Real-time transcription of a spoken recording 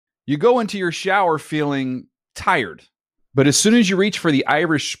You go into your shower feeling tired, but as soon as you reach for the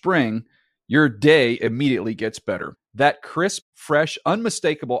Irish Spring, your day immediately gets better. That crisp, fresh,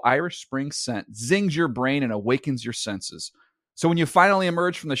 unmistakable Irish Spring scent zings your brain and awakens your senses. So when you finally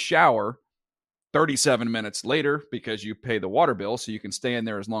emerge from the shower 37 minutes later, because you pay the water bill so you can stay in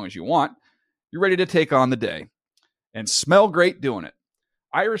there as long as you want, you're ready to take on the day and smell great doing it.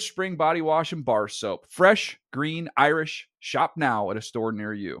 Irish Spring Body Wash and Bar Soap. Fresh, green, Irish. Shop now at a store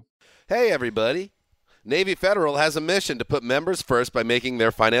near you. Hey, everybody. Navy Federal has a mission to put members first by making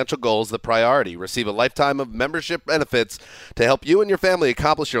their financial goals the priority. Receive a lifetime of membership benefits to help you and your family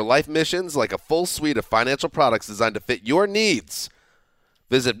accomplish your life missions, like a full suite of financial products designed to fit your needs.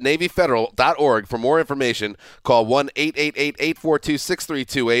 Visit NavyFederal.org for more information. Call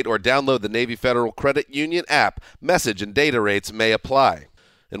 1-888-842-6328 or download the Navy Federal Credit Union app. Message and data rates may apply.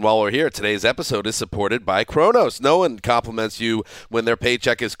 And while we're here, today's episode is supported by Kronos. No one compliments you when their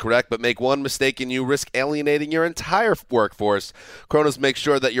paycheck is correct, but make one mistake and you risk alienating your entire workforce. Kronos makes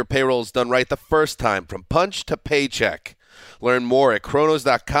sure that your payroll is done right the first time, from punch to paycheck. Learn more at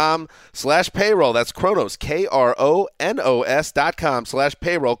Kronos.com/payroll. That's Kronos,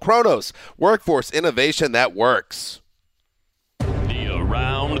 KRONOS.com/payroll. Kronos, workforce innovation that works. The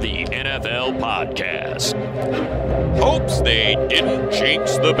Around the NFL podcast. Hopes they didn't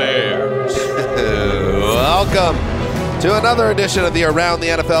jinx the Bears. Welcome to another edition of the Around the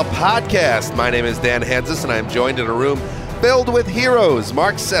NFL podcast. My name is Dan Hansis, and I'm joined in a room filled with heroes.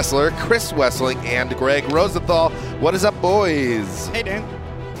 Mark Sessler, Chris Wessling, and Greg Rosenthal. What is up, boys? Hey, Dan.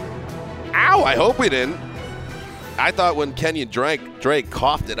 Ow, I hope we didn't. I thought when Kenyon Drake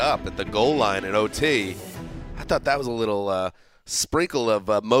coughed it up at the goal line at OT, I thought that was a little sprinkle of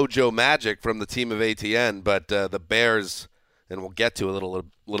mojo magic from the team of ATN, but the Bears, and we'll get to a little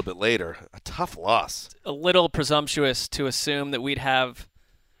bit later, a tough loss. A little presumptuous to assume that we'd have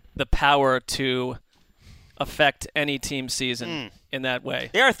the power to affect any team's season in that way.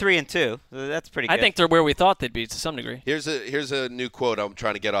 They are 3-2. That's pretty good. I think they're where we thought they'd be to some degree. Here's a new quote I'm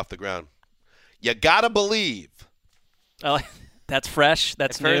trying to get off the ground. You gotta believe. Oh, that's fresh.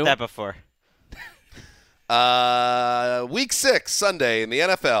 That's I've new. heard that before. Week 6, Sunday in the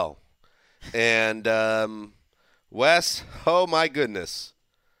NFL. And, Wes, oh my goodness.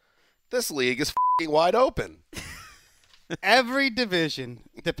 This league is f***ing wide open. Every division,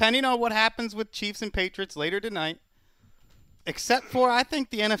 depending on what happens with Chiefs and Patriots later tonight, except for I think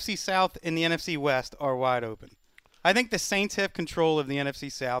the NFC South and the NFC West are wide open. I think the Saints have control of the NFC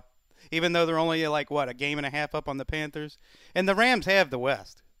South, even though they're only a game and a half up on the Panthers. And the Rams have the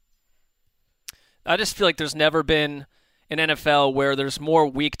West. I just feel like there's never been an NFL where there's more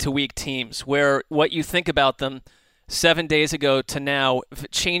week-to-week teams, where what you think about them 7 days ago to now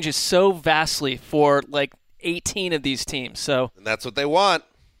changes so vastly for 18 of these teams. So, and that's what they want.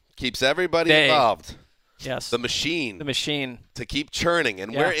 Keeps everybody involved. Yes. The machine. To keep churning.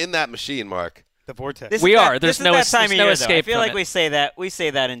 And we're in that machine, Mark. The vortex. There's no escape. I feel like we say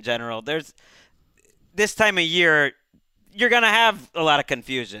that in general. There's this time of year, you're going to have a lot of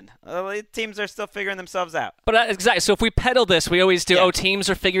confusion. Teams are still figuring themselves out. But exactly. So if we peddle this, we always do, teams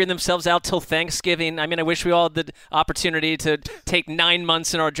are figuring themselves out till Thanksgiving. I mean, I wish we all had the opportunity to take 9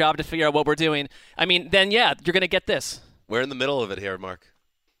 months in our job to figure out what we're doing. I mean, then, you're going to get this. We're in the middle of it here, Mark.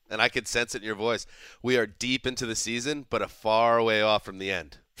 And I could sense it in your voice. We are deep into the season, but a far way off from the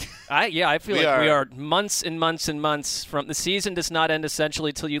end. I feel we are months and months and months from – the season does not end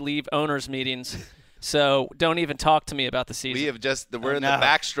essentially till you leave owners' meetings. So don't even talk to me about the season. We're in the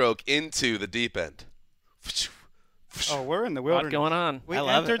backstroke into the deep end. Oh, we're in the wilderness. What's going on? We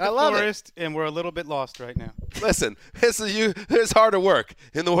entered the forest, and we're a little bit lost right now. Listen, there's harder work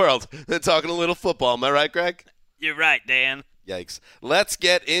in the world than talking a little football. Am I right, Greg? You're right, Dan. Yikes. Let's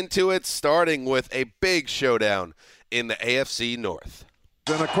get into it, starting with a big showdown in the AFC North.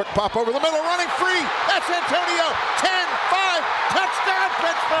 Then a quick pop over the middle, running free. That's Antonio. 10-5, touchdown,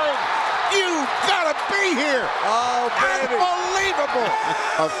 Pittsburgh. You gotta be here. Oh, baby. Unbelievable.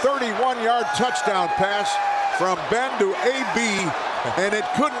 A 31-yard touchdown pass from Ben to AB, and it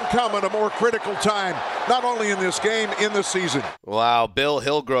couldn't come at a more critical time, not only in this game, in the season. Wow, Bill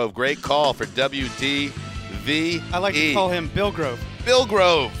Hillgrove, great call for WDVE. I like to call him Bill Grove. Bill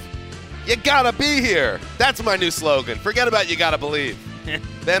Grove. You gotta be here. That's my new slogan. Forget about you gotta believe.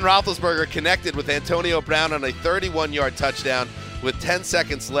 Ben Roethlisberger connected with Antonio Brown on a 31-yard touchdown with 10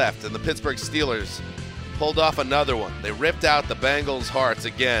 seconds left, and the Pittsburgh Steelers pulled off another one. They ripped out the Bengals' hearts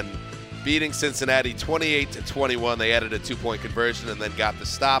again, beating Cincinnati 28-21. They added a 2-point conversion and then got the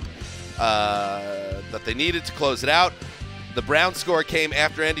stop that they needed to close it out. The Browns score came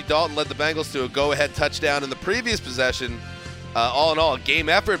after Andy Dalton led the Bengals to a go-ahead touchdown in the previous possession, All in all, a game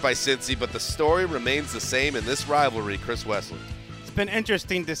effort by Cincy, but the story remains the same in this rivalry. Chris Wesley. It's been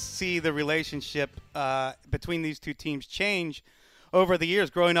interesting to see the relationship between these two teams change over the years.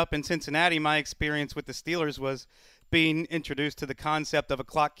 Growing up in Cincinnati, my experience with the Steelers was being introduced to the concept of a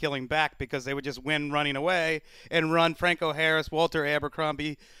clock-killing back because they would just win running away and run Franco Harris, Walter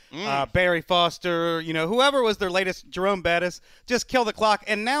Abercrombie, Barry Foster, whoever was their latest, Jerome Bettis, just kill the clock.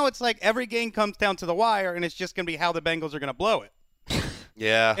 And now it's like every game comes down to the wire, and it's just going to be how the Bengals are going to blow it.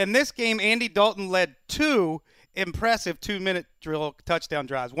 Yeah. In this game, Andy Dalton led 2 impressive 2-minute drill touchdown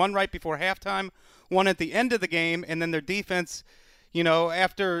drives, one right before halftime, one at the end of the game, and then their defense,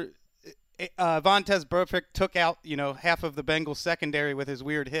 after Vontaze Burfict took out, half of the Bengals secondary with his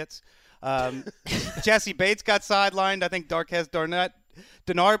weird hits. Jesse Bates got sidelined. I think Darqueze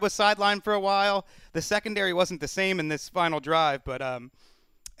Dennard was sidelined for a while. The secondary wasn't the same in this final drive, but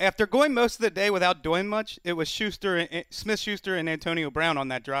after going most of the day without doing much, it was Smith-Schuster and Antonio Brown on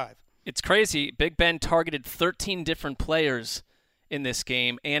that drive. It's crazy. Big Ben targeted 13 different players in this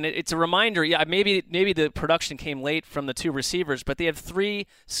game, and it's a reminder. Yeah, maybe the production came late from the 2 receivers, but they have 3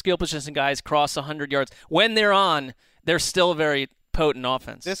 skill position guys cross 100 yards. When they're on, they're still a very potent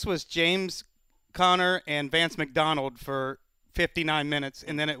offense. This was James Conner and Vance McDonald for 59 minutes,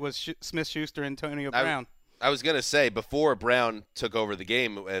 and then it was Smith-Schuster and Antonio Brown. I was going to say, before Brown took over the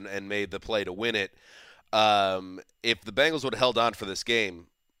game and made the play to win it, if the Bengals would have held on for this game,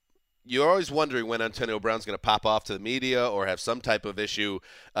 you're always wondering when Antonio Brown's going to pop off to the media or have some type of issue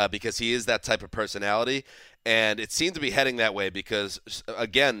because he is that type of personality. And it seemed to be heading that way because,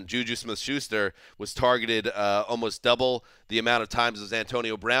 again, Juju Smith-Schuster was targeted almost double the amount of times as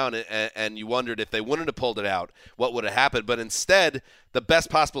Antonio Brown, and you wondered if they wouldn't have pulled it out, what would have happened. But instead, the best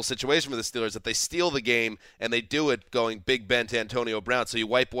possible situation for the Steelers is that they steal the game, and they do it going Big Ben to Antonio Brown, so you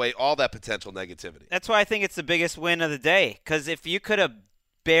wipe away all that potential negativity. That's why I think it's the biggest win of the day, because if you could have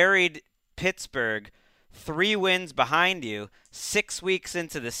buried Pittsburgh 3 wins behind you 6 weeks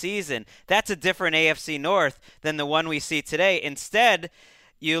into the season, that's a different AFC North than the one we see today. Instead,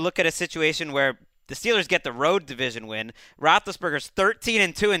 you look at a situation where the Steelers get the road division win. Roethlisberger's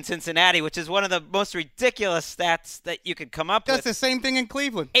 13-2 in Cincinnati, which is one of the most ridiculous stats that you could come up with. That's the same thing in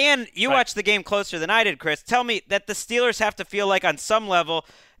Cleveland. And you watched the game closer than I did, Chris. Tell me that the Steelers have to feel like on some level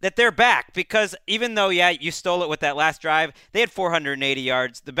that they're back, because even though, you stole it with that last drive, they had 480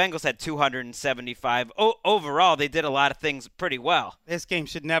 yards. The Bengals had 275. Overall, they did a lot of things pretty well. This game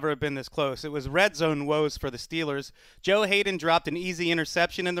should never have been this close. It was red zone woes for the Steelers. Joe Hayden dropped an easy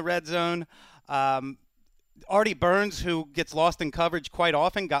interception in the red zone. Artie Burns, who gets lost in coverage quite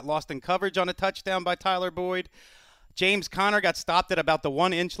often, got lost in coverage on a touchdown by Tyler Boyd. James Conner got stopped at about the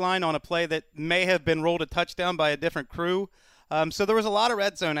 1-inch line on a play that may have been ruled a touchdown by a different crew. So there was a lot of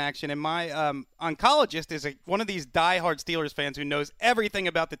red zone action, and my oncologist is one of these diehard Steelers fans who knows everything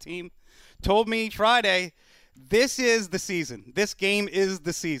about the team, told me Friday, this is the season. This game is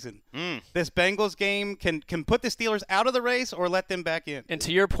the season. This Bengals game can put the Steelers out of the race or let them back in. And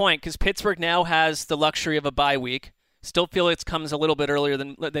to your point, because Pittsburgh now has the luxury of a bye week, still feel it comes a little bit earlier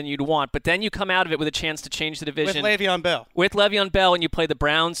than you'd want, but then you come out of it with a chance to change the division. With Le'Veon Bell. With Le'Veon Bell, and you play the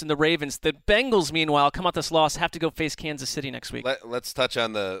Browns and the Ravens. The Bengals, meanwhile, come out this loss, have to go face Kansas City next week. Let's touch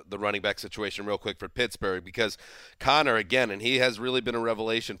on the running back situation real quick for Pittsburgh, because Connor, again, and he has really been a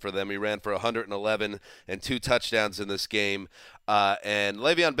revelation for them. He ran for 111 and 2 touchdowns in this game. And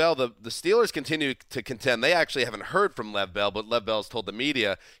Le'Veon Bell, the Steelers continue to contend. They actually haven't heard from Lev Bell, but Lev Bell's told the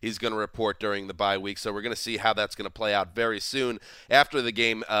media he's going to report during the bye week. So we're going to see how that's going to play out very soon. After the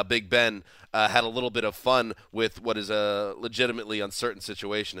game, Big Ben had a little bit of fun with what is a legitimately uncertain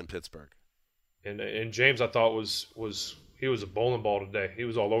situation in Pittsburgh. And James, I thought he was a bowling ball today. He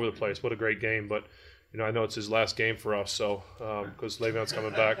was all over the place. What a great game! But I know it's his last game for us, so because Le'Veon's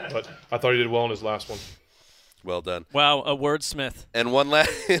coming back. But I thought he did well in his last one. Well done. Wow, a wordsmith. And one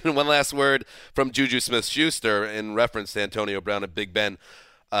last word from Juju Smith-Schuster in reference to Antonio Brown and Big Ben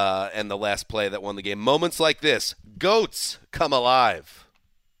and the last play that won the game. Moments like this, goats come alive.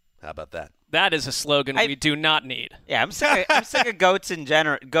 How about that? That is a slogan we do not need. Yeah, I'm sick of goat in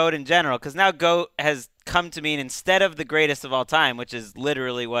general, because now GOAT has come to mean, instead of the greatest of all time, which is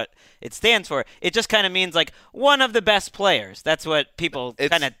literally what it stands for, it just kind of means like one of the best players. That's what people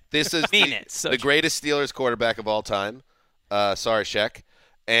kind of mean it. The greatest Steelers quarterback of all time, sorry, Shaq,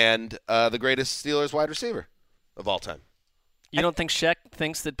 and the greatest Steelers wide receiver of all time. You don't think Shaq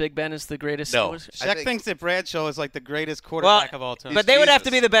thinks that Big Ben is the greatest? No. Shaq thinks that Bradshaw is like the greatest quarterback of all time. But they would have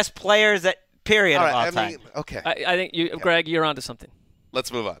to be the best players of all time. Okay. I think Greg, you're onto something.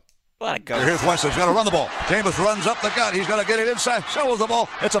 Let's move on. A lot of goats. Here's Winston. He's going to run the ball. Jameis runs up the gut. He's going to get it inside. Shows the ball.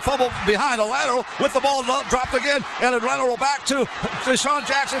 It's a fumble behind a lateral with the ball dropped again. And a lateral back to DeSean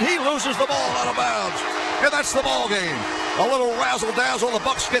Jackson. He loses the ball out of bounds. And that's the ball game. A little razzle-dazzle. The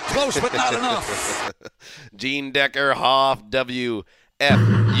Bucs get close, but not enough. Gene Decker, Hoff, WFUS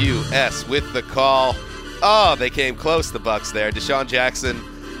with the call. Oh, they came close, the Bucs there. DeSean Jackson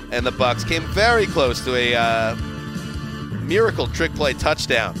and the Bucs came very close to a miracle trick play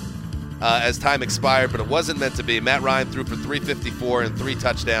touchdown as time expired, but it wasn't meant to be. Matt Ryan threw for 354 and 3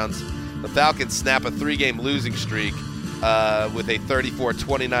 touchdowns. The Falcons snap a 3-game losing streak with a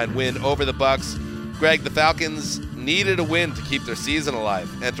 34-29 win over the Bucs. Greg, the Falcons needed a win to keep their season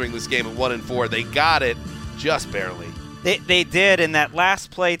alive entering this game at 1-4. They got it just barely. They did, and that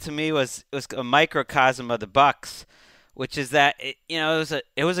last play to me was a microcosm of the Bucs, which is that it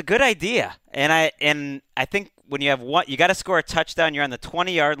was a good idea, and I think when you have one, you got to score a touchdown. You're on the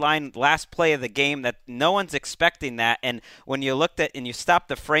 20-yard line, last play of the game. That no one's expecting that. And when you looked at and you stopped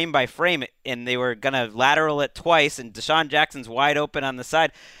the frame by frame, and they were gonna lateral it twice, and DeSean Jackson's wide open on the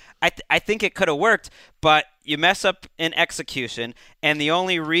side. I think it could have worked, but you mess up in execution, and the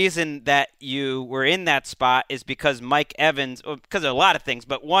only reason that you were in that spot is because Mike Evans, because of a lot of things,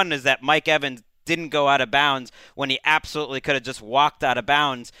 but one is that Mike Evans didn't go out of bounds when he absolutely could have just walked out of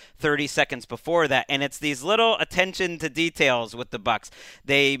bounds 30 seconds before that. And it's these little attention to details with the Bucs.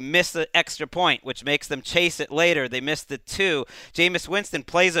 They miss the extra point, which makes them chase it later. They missed the 2. Jameis Winston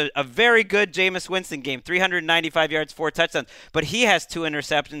plays a very good Jameis Winston game, 395 yards, 4 touchdowns, but he has 2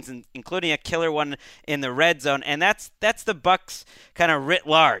 interceptions, including a killer one in the red zone. And that's the Bucs kind of writ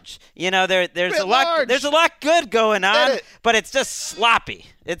large. There's a lot good going on, but it's just sloppy.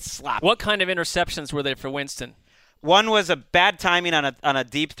 It's sloppy. What kind of interceptions were they for Winston? One was a bad timing on a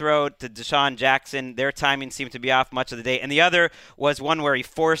deep throw to DeSean Jackson. Their timing seemed to be off much of the day. And the other was one where he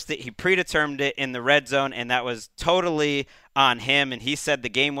forced it. He predetermined it in the red zone, and that was totally on him. And he said the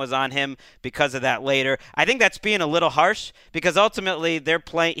game was on him because of that later. I think that's being a little harsh because ultimately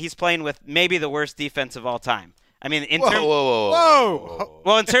he's playing with maybe the worst defense of all time. I mean, whoa.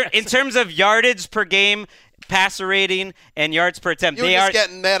 Well, in terms of yardage per game, passer rating, and yards per attempt. You were just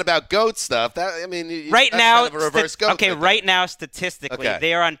getting mad about GOAT stuff. Right now, kind of a reverse GOAT. Okay, right now, statistically,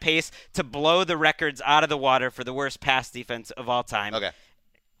 they are on pace to blow the records out of the water for the worst pass defense of all time. Okay.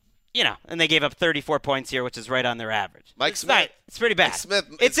 And they gave up 34 points here, which is right on their average. Mike Smith. It's pretty bad. Mike Smith.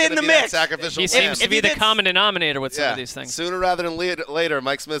 It's in the mix. Sacrificial he seems to be the common denominator with some of these things. Sooner rather than later,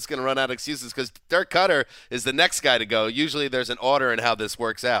 Mike Smith's going to run out of excuses because Dirk Cutter is the next guy to go. Usually there's an order in how this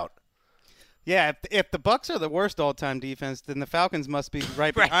works out. Yeah, if the Bucs are the worst all-time defense, then the Falcons must be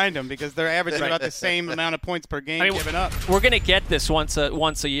right behind them because they're averaging about the same amount of points per game given up. We're going to get this once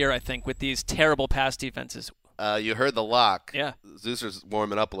a year, I think, with these terrible pass defenses. You heard the lock. Yeah. Zeuser's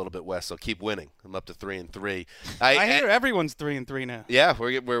warming up a little bit, Wes, so keep winning. I'm up to 3-3. I hear everyone's 3-3 now. Yeah,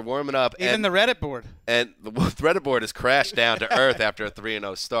 we're warming up. Even the Reddit board. And the Reddit board has crashed down to earth after a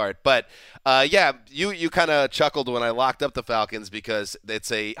 3-0 start. But, you kind of chuckled when I locked up the Falcons because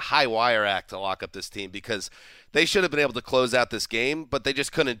it's a high-wire act to lock up this team because they should have been able to close out this game, but they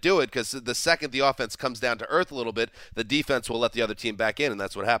just couldn't do it because the second the offense comes down to earth a little bit, the defense will let the other team back in, and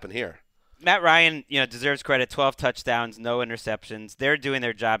that's what happened here. Matt Ryan, deserves credit. 12 touchdowns, no interceptions. They're doing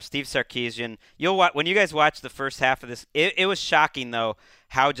their job. Steve Sarkisian, when you guys watch the first half of this, it was shocking though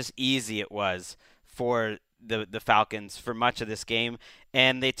how just easy it was for the Falcons for much of this game,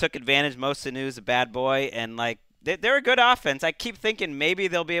 and they took advantage. Mo Sanu's a bad boy, and they're a good offense. I keep thinking maybe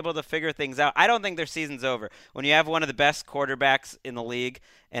they'll be able to figure things out. I don't think their season's over. When you have one of the best quarterbacks in the league,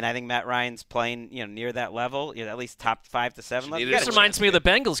 and I think Matt Ryan's playing, near that level, at least top 5 to 7 level. This reminds me of the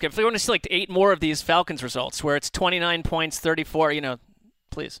Bengals game. If we want to see 8 more of these Falcons results, where it's 29 points, 34,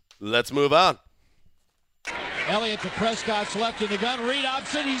 please. Let's move on. Elliott to Prescott's left in the gun. Read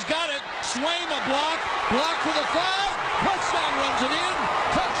option. He's got it. Swaim a block. Block for the 5. Touchdown runs it in.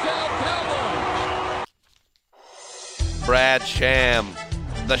 Touchdown Cowboys. Brad Sham,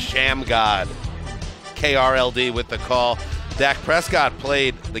 the Sham God. KRLD with the call. Dak Prescott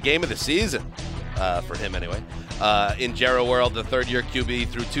played the game of the season, for him anyway. In Jerry World, the third-year QB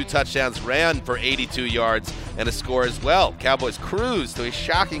threw 2 touchdowns, ran for 82 yards, and a score as well. Cowboys cruised to a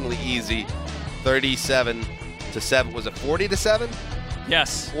shockingly easy 37-7. Was it 40-7?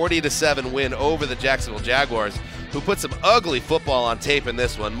 Yes. 40-7 win over the Jacksonville Jaguars, who put some ugly football on tape in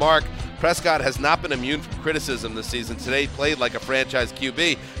this one. Mark, Prescott has not been immune from criticism this season. Today played like a franchise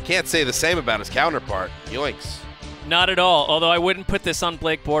QB. Can't say the same about his counterpart. Yoinks. Not at all, although I wouldn't put this on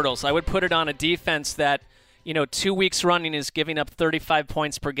Blake Bortles. I would put it on a defense that, 2 weeks running is giving up 35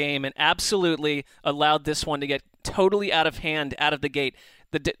 points per game and absolutely allowed this one to get totally out of hand out of the gate.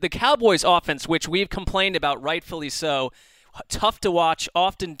 The Cowboys offense, which we've complained about, rightfully so, tough to watch,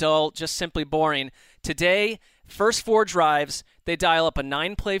 often dull, just simply boring. Today, first 4 drives, they dial up a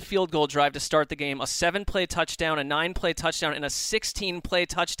 9-play field goal drive to start the game, a 7-play touchdown, a 9-play touchdown, and a 16-play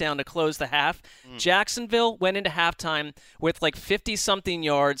touchdown to close the half. Jacksonville went into halftime with like 50-something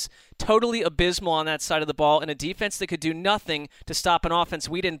yards, totally abysmal on that side of the ball, and a defense that could do nothing to stop an offense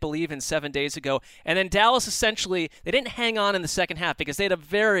we didn't believe in 7 days ago. And then Dallas essentially, they didn't hang on in the second half because they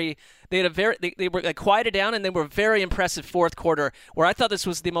were like, quieted down, and they were very impressive fourth quarter, where I thought this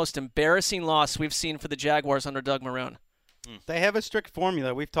was the most embarrassing loss we've seen for the Jaguars under Doug Marrone. They have a strict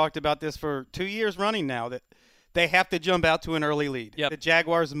formula. We've talked about this for 2 years running now, that they have to jump out to an early lead. Yep. The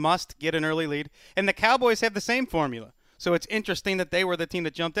Jaguars must get an early lead, and the Cowboys have the same formula. So it's interesting that they were the team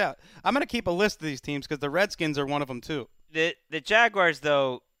that jumped out. I'm going to keep a list of these teams because the Redskins are one of them too. The Jaguars,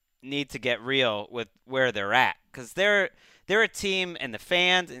 though, need to get real with where they're at, because they're a team, and the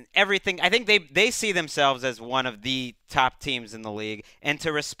fans and everything, I think they see themselves as one of the top teams in the league. And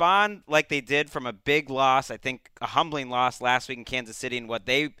to respond like they did from a big loss, I think a humbling loss last week in Kansas City, and what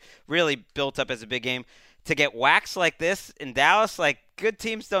they really built up as a big game, to get waxed like this in Dallas, like, good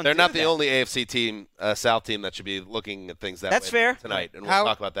teams don't They're do not that. the only AFC team, South team, that should be looking at things that That's way fair. tonight, and we'll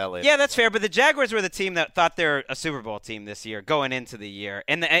talk about that later. Yeah, that's fair, but the Jaguars were the team that thought they're a Super Bowl team this year, going into the year,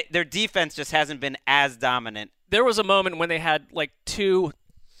 and their defense just hasn't been as dominant. There was a moment when they had like 2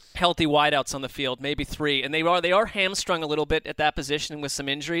 healthy wideouts on the field, maybe 3, and they are hamstrung a little bit at that position with some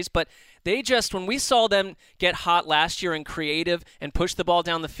injuries, but they just, when we saw them get hot last year and creative and push the ball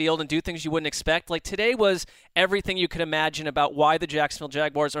down the field and do things you wouldn't expect, like today was everything you could imagine about why the Jacksonville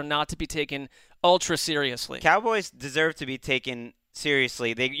Jaguars are not to be taken ultra seriously. Cowboys deserve to be taken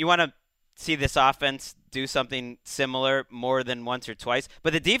seriously. You want to see this offense do something similar more than once or twice.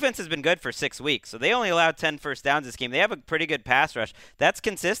 But the defense has been good for 6 weeks, so they only allowed 10 first downs this game. They have a pretty good pass rush. That's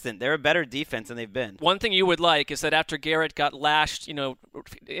consistent. They're a better defense than they've been. One thing you would like is that after Garrett got lashed, in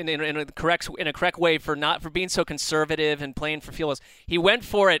a correct way for being so conservative and playing for field goals, he went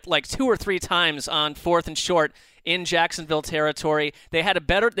for it like 2 or 3 times on 4th and short in Jacksonville territory. They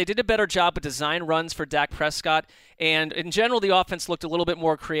did a better job with design runs for Dak Prescott, and in general the offense looked a little bit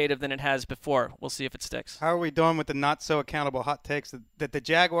more creative than it has before. We'll see if it sticks. How are we doing with the not so accountable hot takes that the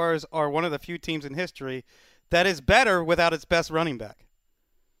Jaguars are one of the few teams in history that is better without its best running back?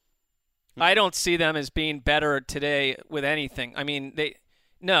 I don't see them as being better today with anything. I mean,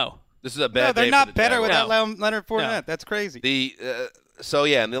 no. This is a bad day they're not for the better Jaguars. without Leonard Fournette. No. That's crazy.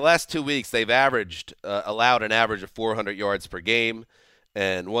 In the last 2 weeks, they've allowed an average of 400 yards per game.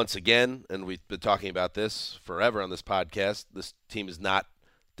 And once again, and we've been talking about this forever on this podcast, this team is not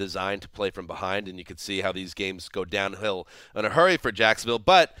designed to play from behind, and you can see how these games go downhill in a hurry for Jacksonville.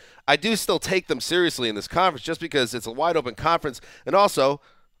 But I do still take them seriously in this conference just because it's a wide-open conference. And also,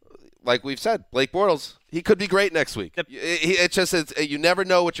 like we've said, Blake Bortles, he could be great next week. You never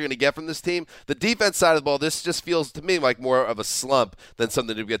know what you're going to get from this team. The defense side of the ball, this just feels to me like more of a slump than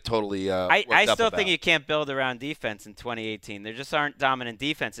something to get totally I worked up still about. think you can't build around defense in 2018. There just aren't dominant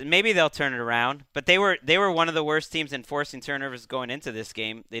defense, and maybe they'll turn it around. But they were one of the worst teams in forcing turnovers going into this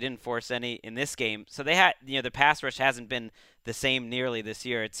game. They didn't force any in this game, so they had the pass rush hasn't been the same nearly this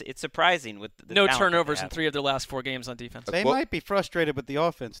year. It's surprising with the no talent turnovers that in they 3 of their last 4 games on defense. They might be frustrated with the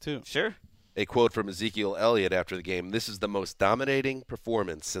offense too. Sure. A quote from Ezekiel Elliott after the game: "This is the most dominating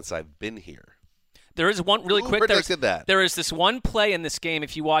performance since I've been here." There is one really Who quick. predicted that? There is this one play in this game,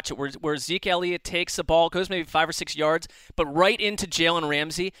 if you watch it, where Zeke Elliott takes the ball, goes maybe 5 or 6 yards, but right into Jalen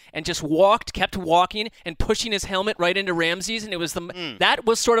Ramsey, and just kept walking and pushing his helmet right into Ramsey's, and it was that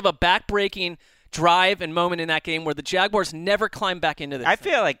was sort of a back-breaking drive and moment in that game where the Jaguars never climbed back into this. I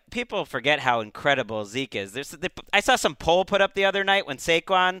feel like people forget how incredible Zeke is. I saw some poll put up the other night when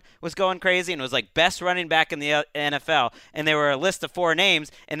Saquon was going crazy and it was like best running back in the NFL, and there were a list of 4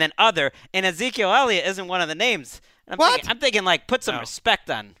 names and then other, and Ezekiel Elliott isn't one of the names. And I'm thinking like put some respect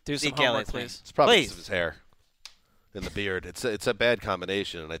on Do some Zeke homework, Elliott's name. please. It's probably Please. because of his hair and the beard. It's a bad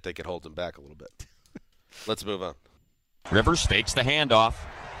combination, and I think it holds him back a little bit. Let's move on. Rivers fakes the handoff.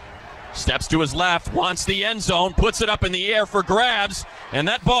 Steps to his left, wants the end zone, puts it up in the air for grabs, and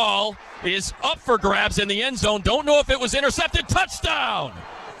that ball is up for grabs in the end zone. Don't know if it was intercepted. Touchdown!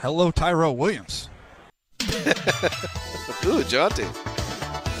 Hello, Tyrell Williams. Ooh, jaunty.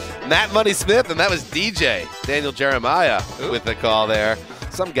 Matt Money Smith, and that was DJ Daniel Jeremiah with the call there.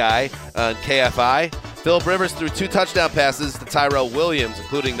 Some guy on KFI. Philip Rivers threw 2 touchdown passes to Tyrell Williams,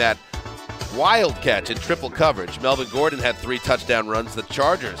 including that wild catch in triple coverage. Melvin Gordon had 3 touchdown runs. The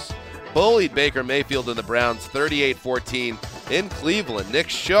Chargers bullied Baker Mayfield and the Browns 38-14 in Cleveland. Nick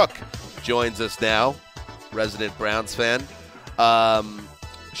Shook joins us now, resident Browns fan.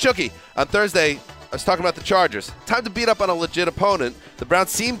 Shooky, on Thursday, I was talking about the Chargers. Time to beat up on a legit opponent. The Browns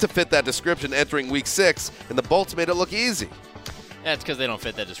seemed to fit that description entering Week 6, and the Bolts made it look easy. That's because they don't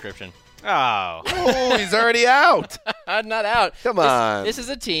fit that description. Oh. Oh, he's already out. Not out. Come on. This is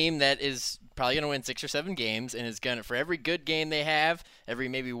a team that is probably going to win 6 or 7 games and is going to, for every good game they have, every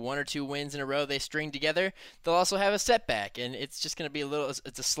maybe 1 or 2 wins in a row they string together, they'll also have a setback. And it's just going to be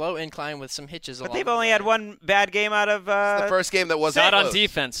it's a slow incline with some hitches along. But they've only had one bad game out of the first game that wasn't not close. on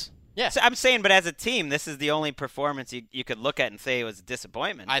defense. Yeah. So I'm saying, but as a team, this is the only performance you could look at and say it was a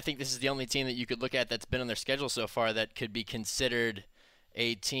disappointment. I think this is the only team that you could look at that's been on their schedule so far that could be considered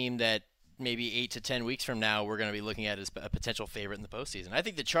a team that maybe 8 to 10 weeks from now we're going to be looking at as a potential favorite in the postseason. I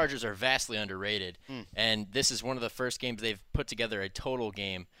think the Chargers are vastly underrated, and this is one of the first games they've put together a total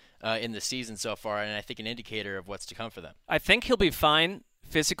game in the season so far, and I think an indicator of what's to come for them. I think he'll be fine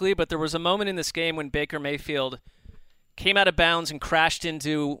physically, but there was a moment in this game when Baker Mayfield came out of bounds and crashed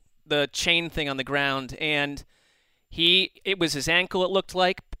into the chain thing on the ground, and it was his ankle, it looked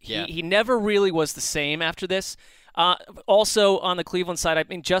like. He never really was the same after this. Also on the Cleveland side, I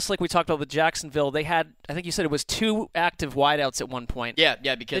mean, just like we talked about with Jacksonville, they had, I think you said it was 2 active wideouts at one point.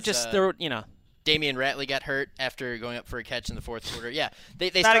 Yeah, because they're Damian Ratley got hurt after going up for a catch in the fourth quarter. Yeah,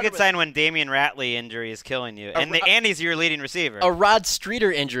 it's not a good sign when Damian Ratley injury is killing you, and he's your leading receiver. A Rod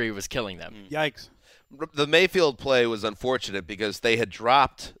Streeter injury was killing them. Yikes. The Mayfield play was unfortunate because they had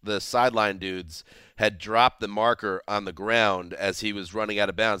dropped the sideline dudes, had dropped the marker on the ground as he was running out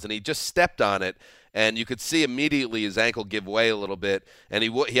of bounds, and he just stepped on it, and you could see immediately his ankle give way a little bit, and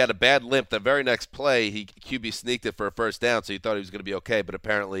he had a bad limp. The very next play, he QB sneaked it for a first down, so he thought he was going to be okay, but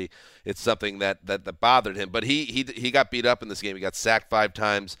apparently it's something that bothered him. But he got beat up in this game. He got sacked 5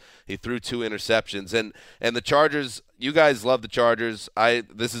 times. He threw 2 interceptions, and the Chargers. You guys love the Chargers.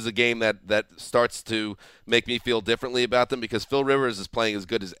 This is a game that starts to make me feel differently about them because Phil Rivers is playing as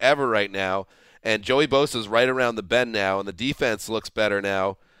good as ever right now, and Joey Bosa's right around the bend now, and the defense looks better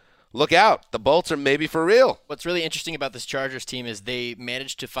now. Look out. The Bolts are maybe for real. What's really interesting about this Chargers team is they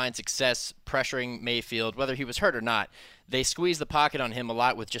managed to find success pressuring Mayfield, whether he was hurt or not. They squeezed the pocket on him a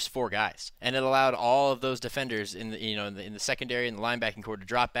lot with just 4 guys, and it allowed all of those defenders in the secondary and the linebacking core to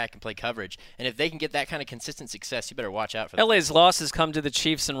drop back and play coverage. And if they can get that kind of consistent success, you better watch out for them. LA's losses come to the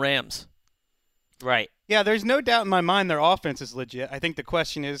Chiefs and Rams. Right. Yeah, there's no doubt in my mind their offense is legit. I think the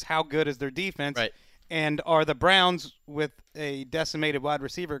question is how good is their defense? Right. And are the Browns, with a decimated wide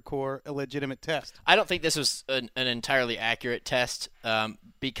receiver core, a legitimate test? I don't think this was an entirely accurate test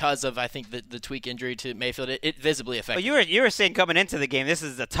because of, I think, the tweak injury to Mayfield. It visibly affected. Well, you were saying coming into the game, this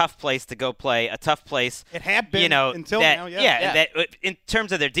is a tough place to go play, a tough place. It had been until now, yeah. That, in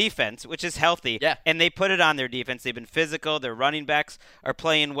terms of their defense, which is healthy, yeah. And they put it on their defense. They've been physical. Their running backs are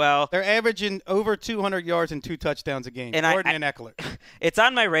playing well. They're averaging over 200 yards and 2 touchdowns a game. Gordon and Eckler. It's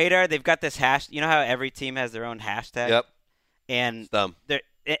on my radar. They've got this hash. You know how every team has their own hashtag? Yep. And Dumb. they're,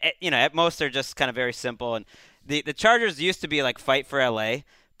 at most they're just kind of very simple. And the Chargers used to be like fight for LA,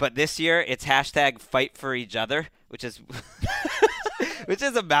 but this year it's hashtag fight for each other, which is which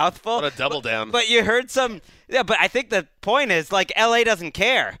is a mouthful. What a double down. But you heard some. Yeah, but I think the point is, like, LA doesn't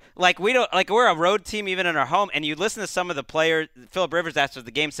care. Like, we're a road team even in our home, and you listen to some of the players. Philip Rivers after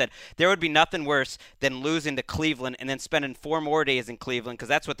the game said there would be nothing worse than losing to Cleveland and then spending 4 more days in Cleveland because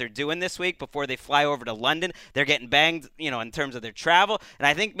that's what they're doing this week before they fly over to London. They're getting banged, in terms of their travel. And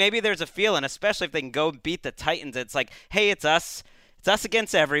I think maybe there's a feeling, especially if they can go beat the Titans, it's like, hey, it's us. It's us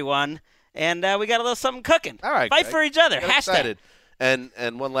against everyone, and we got a little something cooking. All right, fight Greg. for each other. Get Hashtag. excited.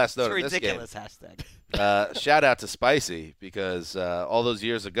 And one last note It's on this game. ridiculous hashtag. Shout out to Spicy because all those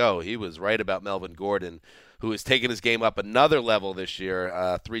years ago he was right about Melvin Gordon, who has taken his game up another level this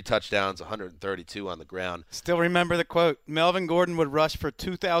year. 3 touchdowns, 132 on the ground. Still remember the quote, Melvin Gordon would rush for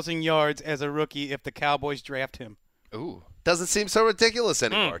 2,000 yards as a rookie if the Cowboys draft him. Ooh. Doesn't seem so ridiculous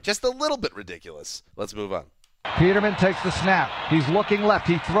anymore. Just a little bit ridiculous. Let's move on. Peterman takes the snap. He's looking left.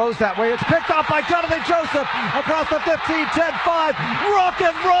 He throws that way. It's picked off by Jonathan Joseph across the 15, 10, 5. Rock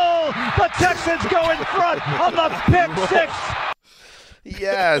and roll. The Texans go in front on the pick 6.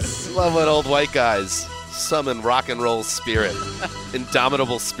 Yes. Love when old white guys summon rock and roll spirit.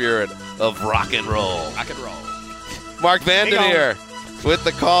 Indomitable spirit of rock and roll. Rock and roll. Mark Vandermeer with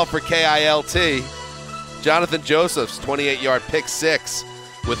the call for KILT. Jonathan Joseph's 28-yard pick 6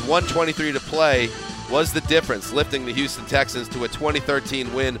 with 1:23 to play was the difference, lifting the Houston Texans to a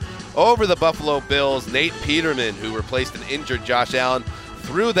 2013 win over the Buffalo Bills. Nate Peterman, who replaced an injured Josh Allen,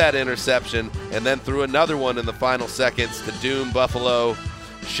 threw that interception and then threw another one in the final seconds to doom Buffalo.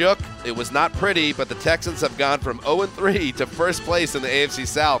 Shook, it was not pretty, but the Texans have gone from 0-3 to first place in the AFC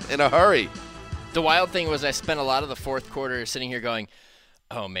South in a hurry. The wild thing was I spent a lot of the fourth quarter sitting here going,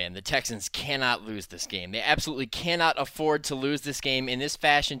 Oh, man, the Texans cannot lose this game. They absolutely cannot afford to lose this game in this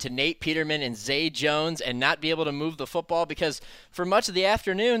fashion to Nate Peterman and Zay Jones and not be able to move the football, because for much of the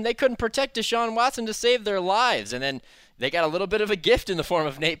afternoon, they couldn't protect Deshaun Watson to save their lives. And then they got a little bit of a gift in the form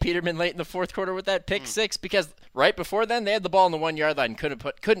of Nate Peterman late in the fourth quarter with that pick six, because right before then, they had the ball on the 1 yard line and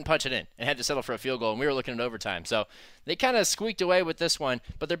couldn't punch it in and had to settle for a field goal, and we were looking at overtime. So they kind of squeaked away with this one,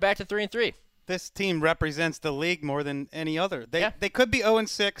 but they're back to 3-3. This team represents the league more than any other. They could be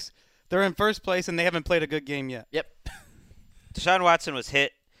 0-6. They're in first place, and they haven't played a good game yet. Yep. Deshaun Watson was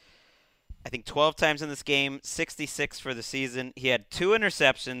hit, I think, 12 times in this game, 66 for the season. He had 2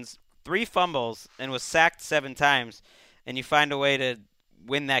 interceptions, 3 fumbles, and was sacked 7 times. And you find a way to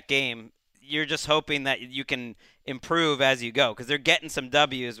win that game. You're just hoping that you can improve as you go, because they're getting some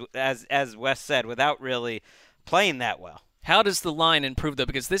W's, as Wes said, without really playing that well. How does the line improve, though?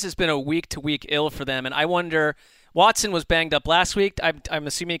 Because this has been a week-to-week ill for them, and I wonder, Watson was banged up last week. I'm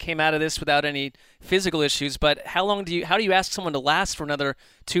assuming he came out of this without any physical issues, but how do you ask someone to last for another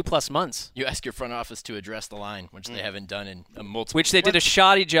 2+ months? You ask your front office to address the line, which they haven't done in multiple. Which they did a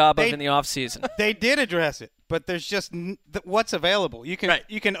shoddy job of in the offseason. They did address it, but there's just what's available. You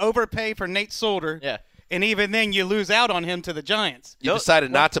can overpay for Nate Solder. Yeah. And even then, you lose out on him to the Giants. You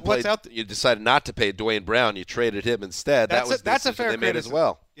decided not to play. You decided not to pay Dwayne Brown. You traded him instead. That's a fair they made as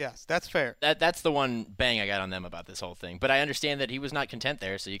well. Yes, that's fair. That's the one bang I got on them about this whole thing. But I understand that he was not content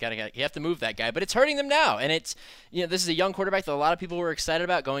there, so you have to move that guy. But it's hurting them now, and this is a young quarterback that a lot of people were excited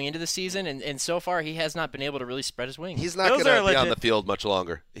about going into the season, and so far he has not been able to really spread his wings. He's not going to be on the field much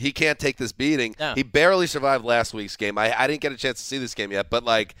longer. He can't take this beating. No. He barely survived last week's game. I didn't get a chance to see this game yet,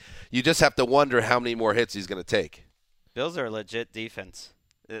 but you just have to wonder how many more hits he's going to take. Bills are a legit defense.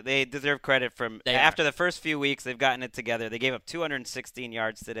 They deserve credit after the first few weeks. They've gotten it together. They gave up 216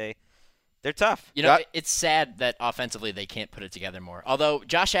 yards today. They're tough. It's sad that offensively they can't put it together more. Although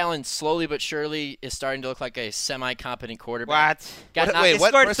Josh Allen slowly but surely is starting to look like a semi-competent quarterback. He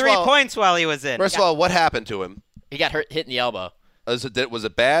scored 3 points while he was in. First of all, what happened to him? He got hit in the elbow. Was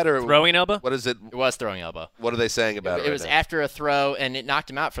it bad or throwing elbow? What is it? It was throwing elbow. What are they saying about it? It was after a throw, and it knocked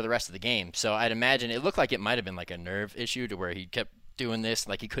him out for the rest of the game. So I'd imagine it looked like it might have been like a nerve issue to where he kept doing this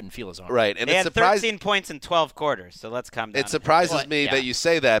like he couldn't feel his arm. Right, and they had 13 points in 12 quarters. So let's calm down. It surprises me that you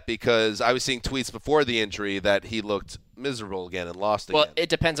say that, because I was seeing tweets before the injury that he looked miserable again and lost again. Well, it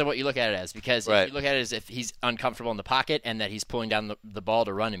depends on what you look at it as, because if you look at it as if he's uncomfortable in the pocket and that he's pulling down the ball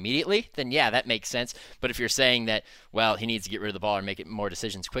to run immediately, then yeah, that makes sense. But if you're saying that, well, he needs to get rid of the ball or make it more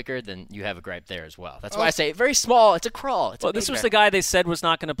decisions quicker, then you have a gripe there as well. That's why I say very small. It's a crawl. This was the guy they said was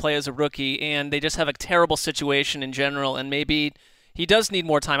not going to play as a rookie, and they just have a terrible situation in general, and maybe he does need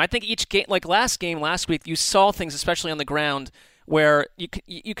more time. I think each game, like last week, you saw things, especially on the ground, where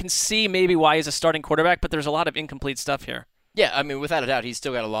you can see maybe why he's a starting quarterback, but there's a lot of incomplete stuff here. Yeah, I mean, without a doubt, he's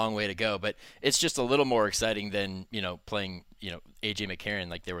still got a long way to go, but it's just a little more exciting than, playing, A.J. McCarron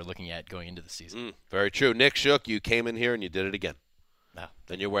like they were looking at going into the season. Very true. Nick Shook, you came in here and you did it again. No.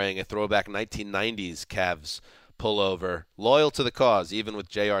 Then you're wearing a throwback 1990s Cavs pullover, loyal to the cause, even with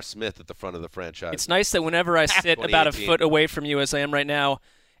J.R. Smith at the front of the franchise. It's nice that whenever I sit about a foot away from you, as I am right now,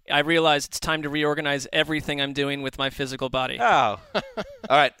 I realize it's time to reorganize everything I'm doing with my physical body. Oh. All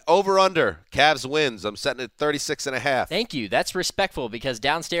right, over-under, Cavs wins. I'm setting it 36.5. Thank you. That's respectful, because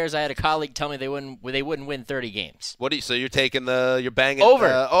downstairs I had a colleague tell me they wouldn't win 30 games. So you're taking you're banging over.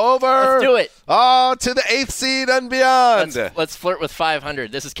 Over. Let's do it. Oh, to the 8th seed and beyond. Let's flirt with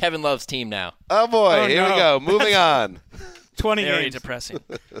 500. This is Kevin Love's team now. Oh boy, here we go. Moving on. 20 Very games. depressing.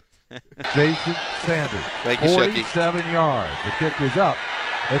 Jason Sanders. Thank you, 47 yards. The kick is up.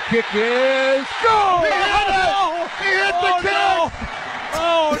 The kick is go! He hit the kick!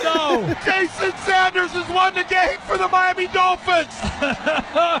 Oh no! Jason Sanders has won the game for the Miami Dolphins!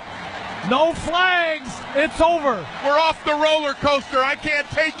 No flags! It's over! We're off the roller coaster. I can't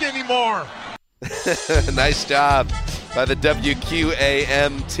take anymore. Nice job by the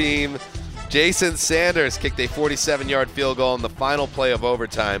WQAM team. Jason Sanders kicked a 47-yard field goal in the final play of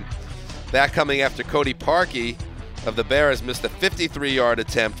overtime. That coming after Cody Parkey of the Bears missed a 53-yard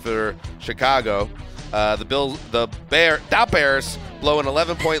attempt for Chicago. The Bears blow an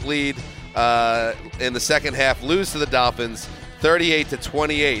 11-point lead in the second half, lose to the Dolphins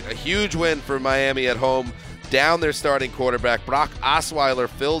 38-28. A huge win for Miami at home. Down their starting quarterback. Brock Osweiler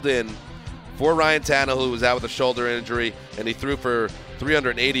filled in for Ryan Tannehill, who was out with a shoulder injury, and he threw for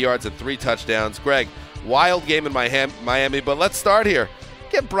 380 yards and 3 touchdowns. Greg, wild game in Miami, but let's start here.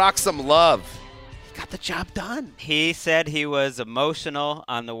 Give Brock some love. He got the job done. He said he was emotional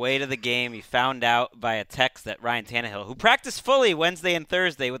on the way to the game. He found out by a text that Ryan Tannehill, who practiced fully Wednesday and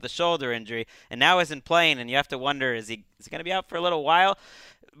Thursday with a shoulder injury and now isn't playing, and you have to wonder, is he going to be out for a little while?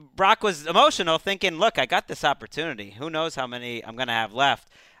 Brock was emotional, thinking, look, I got this opportunity. Who knows how many I'm going to have left?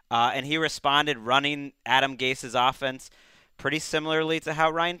 And he responded running Adam Gase's offense pretty similarly to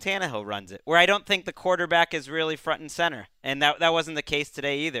how Ryan Tannehill runs it, where I don't think the quarterback is really front and center. And that wasn't the case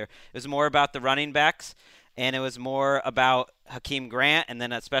today either. It was more about the running backs, and it was more about Hakeem Grant and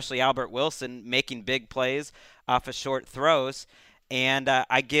then especially Albert Wilson making big plays off of short throws. And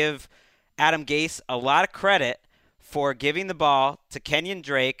I give Adam Gase a lot of credit for giving the ball to Kenyon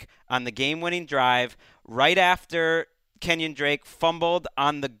Drake on the game-winning drive right after Kenyon Drake fumbled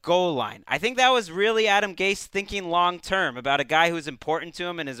on the goal line. I think that was really Adam Gase thinking long-term about a guy who's important to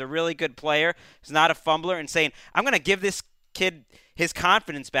him and is a really good player, who's not a fumbler, and saying, I'm going to give this kid his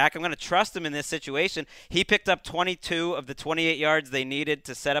confidence back. I'm going to trust him in this situation. He picked up 22 of the 28 yards they needed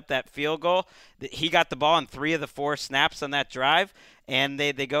to set up that field goal. He got the ball on 3 of the 4 snaps on that drive, and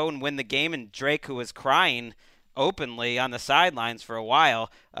they go and win the game, and Drake, who was crying openly on the sidelines for a while,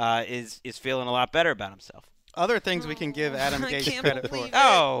 is feeling a lot better about himself. Other things we can give Adam Gase credit for.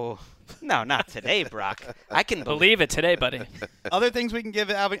 Oh, no, not today, Brock. I can believe it today, buddy. Other things we can give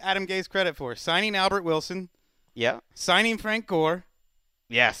Adam Gase credit for. Signing Albert Wilson. Yeah. Signing Frank Gore.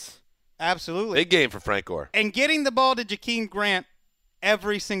 Yes. Absolutely. Big game for Frank Gore. And getting the ball to Jakeem Grant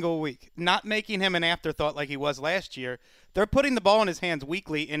every single week. Not making him an afterthought like he was last year. They're putting the ball in his hands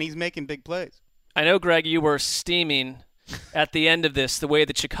weekly, and he's making big plays. I know, Greg, you were steaming at the end of this, the way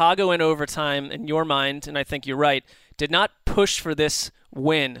that Chicago in overtime, in your mind, and I think you're right, did not push for this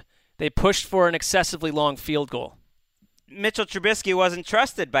win. They pushed for an excessively long field goal. Mitchell Trubisky wasn't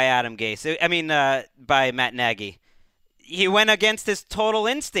trusted by Adam Gase. By Matt Nagy. He went against his total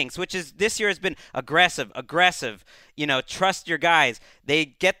instincts, which is this year has been aggressive, trust your guys. They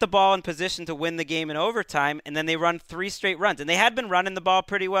get the ball in position to win the game in overtime, and then they run 3 straight runs. And they had been running the ball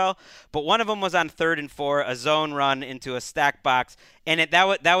pretty well, but one of them was on 3rd and 4, a zone run into a stack box. And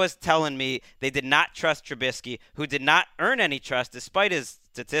that was telling me they did not trust Trubisky, who did not earn any trust despite his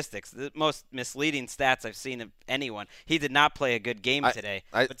statistics, the most misleading stats I've seen of anyone. He did not play a good game today,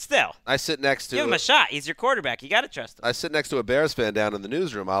 but still. I sit next to give him a shot. He's your quarterback. You got to trust him. I sit next to a Bears fan down in the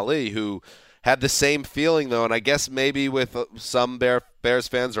newsroom, Ali, who had the same feeling, though, and I guess maybe with some Bears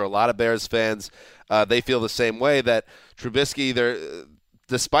fans or a lot of Bears fans, they feel the same way, that Trubisky,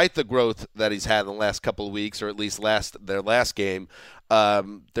 despite the growth that he's had in the last couple of weeks, or at least their last game,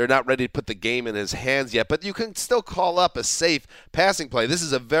 they're not ready to put the game in his hands yet. But you can still call up a safe passing play. This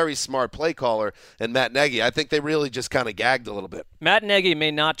is a very smart play caller, and Matt Nagy, I think they really just kind of gagged a little bit. Matt Nagy may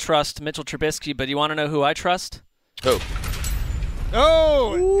not trust Mitchell Trubisky, but you want to know who I trust? Who?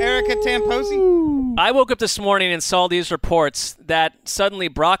 Oh, Erica Tamposi. I woke up this morning and saw these reports that suddenly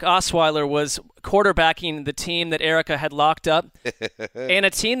Brock Osweiler was quarterbacking the team that Erica had locked up, and a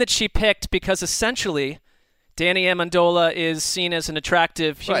team that she picked because essentially Danny Amendola is seen as an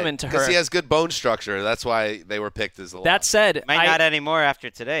attractive human to her. Because he has good bone structure. That's why they were picked as the lock. That said, Might not anymore after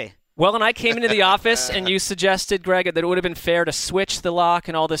today. Well, and I came into the office and you suggested, Greg, that it would have been fair to switch the lock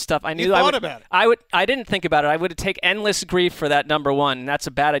and all this stuff. I knew you thought about it. I didn't think about it. I would take endless grief for that number one, and that's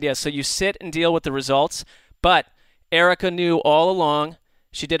a bad idea. So you sit and deal with the results. But Erica knew all along.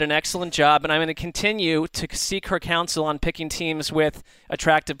 She did an excellent job, and I'm going to continue to seek her counsel on picking teams with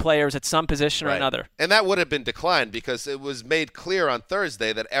attractive players at some position or another. And that would have been declined because it was made clear on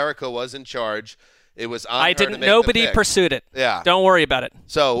Thursday that Erica was in charge. It was on her to make Nobody the pick. pursued it. Yeah. Don't worry about it.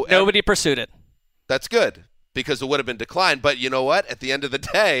 So nobody pursued it. That's good because it would have been declined. But you know what? At the end of the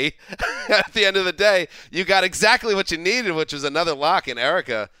day, you got exactly what you needed, which was another lock. And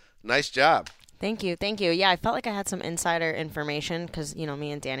Erica, nice job. Thank you. Yeah, I felt like I had some insider information because,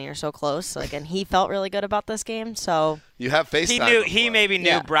 me and Danny are so close. And he felt really good about this game. So you have FaceTime. He maybe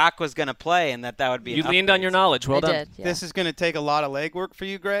knew Brock was going to play and that would be. You leaned on your knowledge. Well done. Did, yeah. This is going to take a lot of legwork for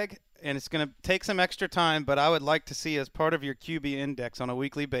you, Greg, and it's going to take some extra time. But I would like to see as part of your QB index on a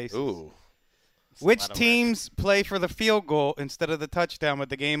weekly basis. Ooh. Which teams play for the field goal instead of the touchdown with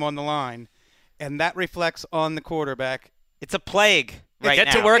the game on the line, and that reflects on the quarterback. It's a plague.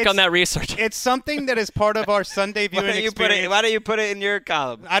 Get to work on that research. It's something that is part of our Sunday viewing experience. Why don't you put it in your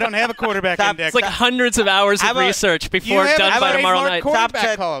column? I don't have a quarterback index. It's like hundreds of hours of research before done by tomorrow night.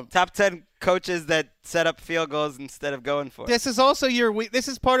 Top 10 coaches that set up field goals instead of going for it. This is also this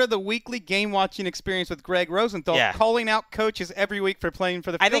is part of the weekly game watching experience with Greg Rosenthal, calling out coaches every week for playing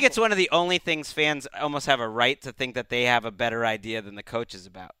for the field I think goal. it's one of the only things fans almost have a right to think that they have a better idea than the coaches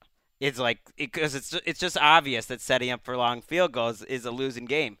about. is like because it's just obvious that setting up for long field goals is a losing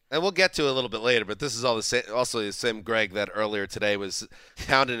game. And we'll get to it a little bit later, but this is all the same. Also, the same Greg that earlier today was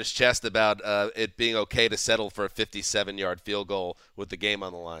pounding his chest about it being okay to settle for a 57-yard field goal with the game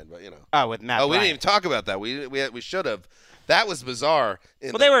on the line. But with Matt. we didn't even talk about that. We should have. That was bizarre.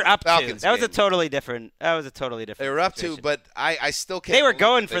 Well, they were up Falcons to. That was a game. totally different. They were up situation. to, but I still can't. They were believe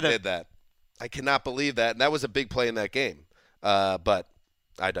going that for they the. did that. I cannot believe that, and that was a big play in that game. But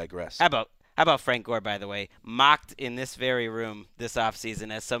I digress. How about Frank Gore, by the way, mocked in this very room this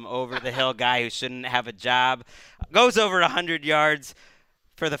offseason as some over-the-hill guy who shouldn't have a job, goes over 100 yards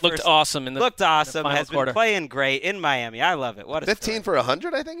for the looked first. awesome in the looked awesome. final Has quarter. been playing great in Miami. I love it. What a 15 story. for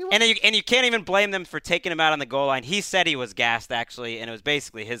 100, I think he was. And you can't even blame them for taking him out on the goal line. He said he was gassed actually, and it was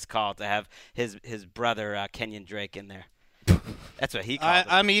basically his call to have his brother Kenyon Drake in there. That's what he called it.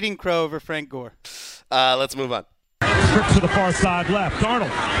 I'm eating crow over Frank Gore. Let's move on. Strips to the far side left.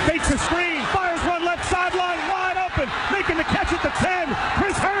 Darnold fakes a screen, fires one left sideline, wide open, making the catch at the 10.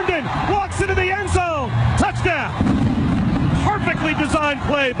 Chris Herndon walks into the end zone. Touchdown. Perfectly designed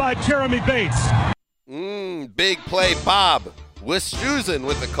play by Jeremy Bates. Big play, Bob Wischusen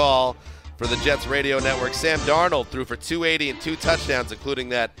with the call for the Jets radio network. Sam Darnold threw for 280 and 2 touchdowns, including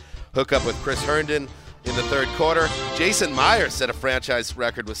that hookup with Chris Herndon in the third quarter. Jason Myers set a franchise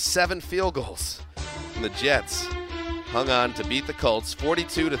record with 7 field goals. And the Jets hung on to beat the Colts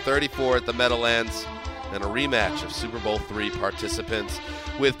 42-34 at the Meadowlands, and a rematch of Super Bowl III participants,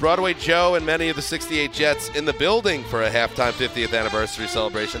 with Broadway Joe and many of the 68 Jets in the building for a halftime 50th anniversary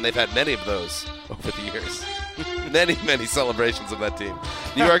celebration. They've had many of those over the years. many celebrations of that team.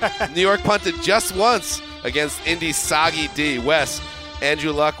 New York punted just once against Indy's soggy D. Wes,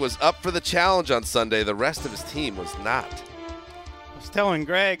 Andrew Luck was up for the challenge on Sunday. The rest of his team was not. I was telling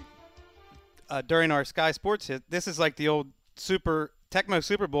Greg during our Sky Sports hit, this is like the old Tecmo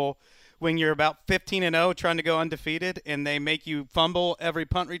Super Bowl when you're about 15-0 trying to go undefeated, and they make you fumble every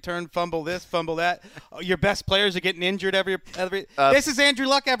punt return, fumble this, fumble that. Your best players are getting injured every this is Andrew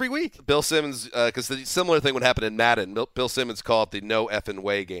Luck every week. Bill Simmons, because the similar thing would happen in Madden. Bill Simmons called it the no effing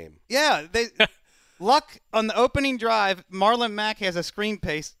way game. Yeah, Luck on the opening drive, Marlon Mack has a screen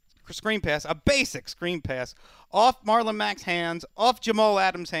pass, a basic screen pass, off Marlon Mack's hands, off Jamal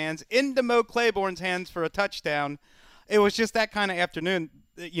Adams' hands, into Mo Claiborne's hands for a touchdown. It was just that kind of afternoon.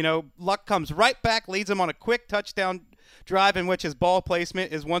 Luck comes right back, leads him on a quick touchdown drive in which his ball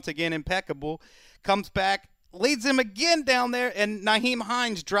placement is once again impeccable. Comes back, leads him again down there, and Nyheim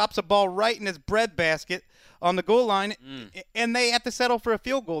Hines drops a ball right in his breadbasket on the goal line, and they have to settle for a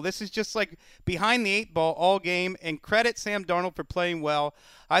field goal. This is just like behind the 8 ball all game, and credit Sam Darnold for playing well.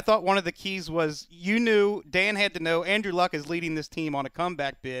 I thought one of the keys was Dan had to know Andrew Luck is leading this team on a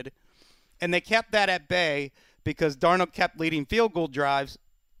comeback bid, and they kept that at bay because Darnold kept leading field goal drives,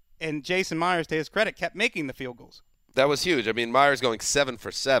 and Jason Myers, to his credit, kept making the field goals. That was huge. I mean, Myers going 7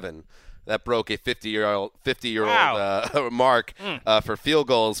 for 7. That broke a 50-year-old mark for field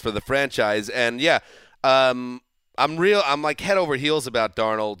goals for the franchise. And I'm like head over heels about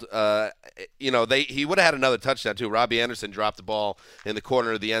Darnold. He would have had another touchdown too. Robbie Anderson dropped the ball in the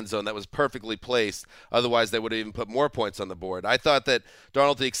corner of the end zone that was perfectly placed. Otherwise, they would have even put more points on the board. I thought that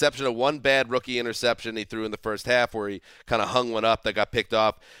Darnold, to the exception of one bad rookie interception he threw in the first half where he kind of hung one up that got picked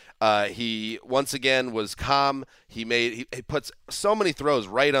off, he once again was calm. He puts so many throws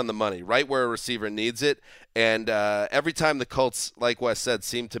right on the money, right where a receiver needs it. And every time the Colts, like Wes said,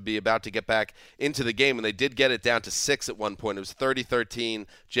 seemed to be about to get back into the game, and they did get it down to 6 at one point. It was 30-13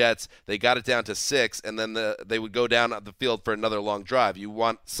 Jets. They got it down to 6, and then they would go down the field for another long drive. You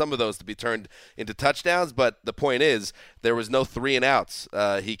want some of those to be turned into touchdowns, but the point is there was no 3 and outs.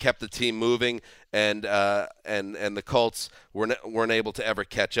 He kept the team moving, and the Colts weren't able to ever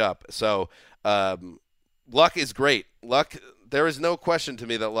catch up. So Luck is great. Luck, there is no question to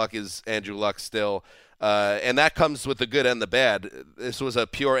me that Luck is Andrew Luck still. And that comes with the good and the bad. This was a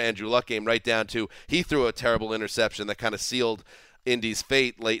pure Andrew Luck game, right down to he threw a terrible interception that kind of sealed Indy's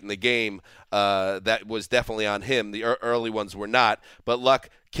fate late in the game. That was definitely on him. The early ones were not. But Luck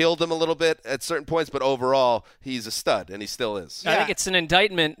killed him a little bit at certain points, but overall, he's a stud, and he still is. I think it's an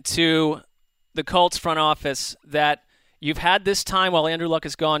indictment to the Colts front office that you've had this time while Andrew Luck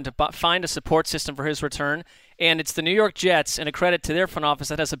is gone to find a support system for his return, and it's the New York Jets, and a credit to their front office,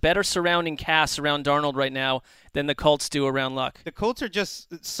 that has a better surrounding cast around Darnold right now than the Colts do around Luck. The Colts are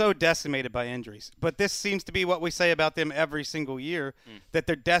just so decimated by injuries, but this seems to be what we say about them every single year, that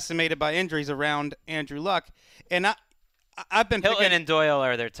they're decimated by injuries around Andrew Luck. And I've been Hilton and Doyle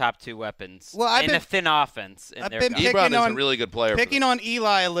are their top 2 weapons in a thin offense. Ebron is a really good player. Picking on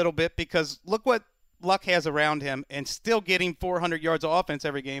Eli a little bit because look what Luck has around him and still getting 400 yards of offense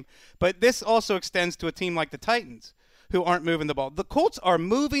every game. But this also extends to a team like the Titans, who aren't moving the ball. The Colts are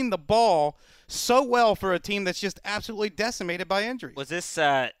moving the ball so well for a team that's just absolutely decimated by injuries. Was this,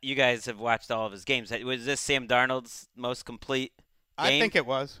 you guys have watched all of his games, was this Sam Darnold's most complete game? I think it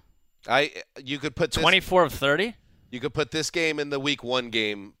was. You could put this, 24 of 30? You could put this game in the Week 1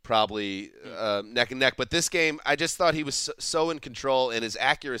 game probably neck and neck. But this game, I just thought he was so in control, and his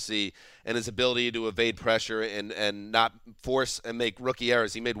accuracy and his ability to evade pressure and not force and make rookie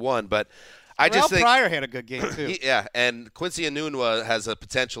errors. He made one, but I just think Pryor had a good game too. And Quincy Enunwa has a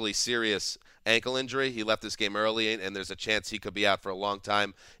potentially serious ankle injury. He left this game early, and there's a chance he could be out for a long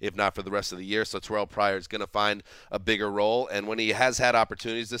time, if not for the rest of the year. So Terrell Pryor is going to find a bigger role. And when he has had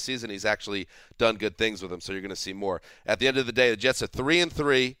opportunities this season, he's actually done good things with them. So you're going to see more. At the end of the day, the Jets are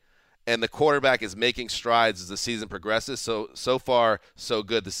 3-3, and the quarterback is making strides as the season progresses. So far, so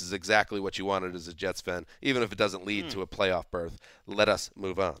good. This is exactly what you wanted as a Jets fan, even if it doesn't lead to a playoff berth. Let us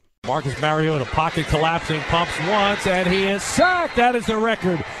move on. Marcus Mariota, pocket collapsing, pumps once, and he is sacked. That is the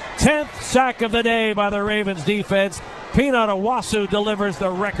record. 10th sack of the day by the Ravens defense. Peanut Owasu delivers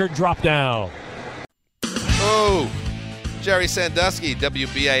the record drop down. Oh, Jerry Sandusky,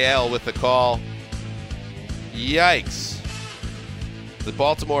 WBAL with the call. Yikes. The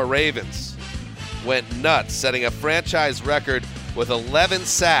Baltimore Ravens went nuts, setting a franchise record with 11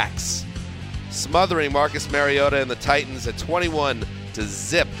 sacks, smothering Marcus Mariota and the Titans at 21-0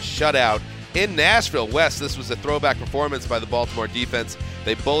 shutout in Nashville. West, this was a throwback performance by the Baltimore defense.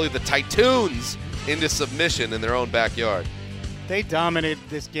 They bullied the Titans into submission in their own backyard. They dominated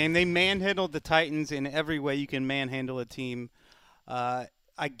this game. They manhandled the Titans in every way you can manhandle a team. I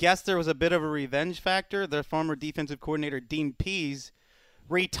guess there was a bit of a revenge factor. Their former defensive coordinator, Dean Pease,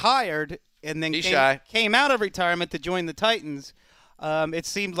 retired and then came out of retirement to join the Titans. It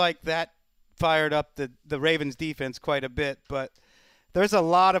seemed like that fired up the Ravens defense quite a bit, but there's a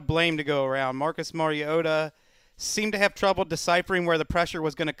lot of blame to go around. Marcus Mariota seemed to have trouble deciphering where the pressure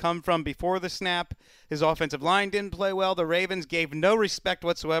was going to come from before the snap. His offensive line didn't play well. The Ravens gave no respect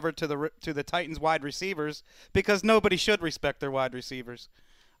whatsoever to the Titans wide receivers because nobody should respect their wide receivers.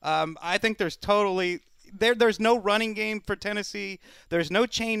 I think there's no running game for Tennessee. There's no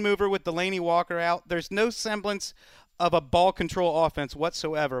chain mover with Delaney Walker out. There's no semblance of a ball control offense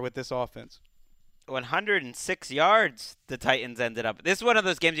whatsoever with this offense. 106 yards the Titans ended up. This is one of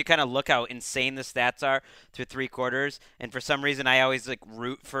those games you kind of look how insane the stats are through three quarters, and for some reason I always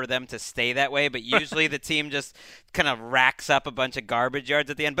root for them to stay that way, but usually the team just kind of racks up a bunch of garbage yards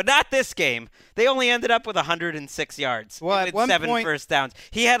at the end. But not this game. They only ended up with 106 yards with 7 first downs.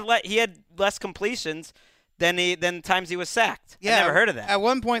 He had less completions than times he was sacked. Yeah, I never heard of that. At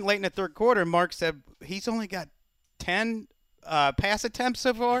one point late in the third quarter, Mark said he's only got 10 pass attempts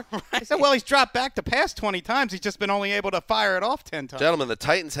so far. Right. He said, well, he's dropped back to pass 20 times. He's just been only able to fire it off 10 times. Gentlemen, the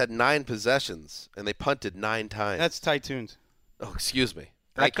Titans had 9 possessions, and they punted 9 times. That's Titans. Oh, excuse me.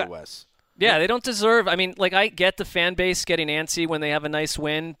 Thank you, Wes. Yeah, they don't deserve – I mean, I get the fan base getting antsy when they have a nice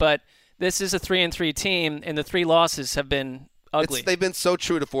win, but this is a 3-3 team, and the 3 losses have been ugly. They've been so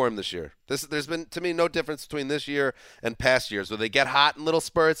true to form this year. There's been, to me, no difference between this year and past years where they get hot in little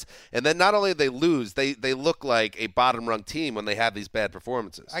spurts, and then not only do they lose, they look like a bottom-rung team when they have these bad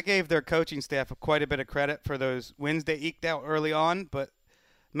performances. I gave their coaching staff quite a bit of credit for those wins they eked out early on, but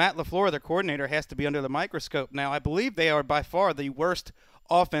Matt LaFleur, their coordinator, has to be under the microscope now. I believe they are by far the worst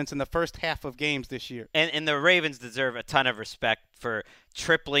offense in the first half of games this year. And the Ravens deserve a ton of respect for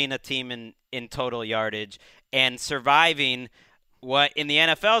tripling a team in total yardage and surviving what in the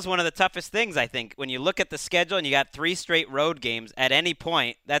NFL is one of the toughest things, I think. When you look at the schedule and you got 3 straight road games at any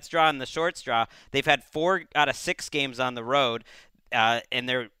point, that's drawing the short straw. They've had 4 out of 6 games on the road, and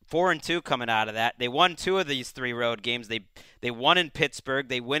they're 4-2 coming out of that. They won 2 of these 3 road games. They won in Pittsburgh.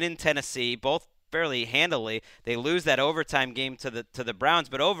 They win in Tennessee, both fairly handily. They lose that overtime game to the Browns.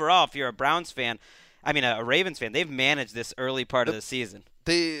 But overall, if you're a Browns fan, I mean a Ravens fan, they've managed this early part of the season.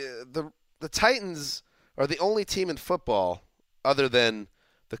 The Titans are the only team in football other than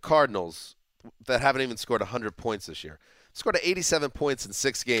the Cardinals that haven't even scored 100 points this year. Scored 87 points in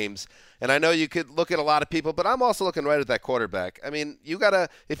 6 games. And I know you could look at a lot of people, but I'm also looking right at that quarterback. I mean,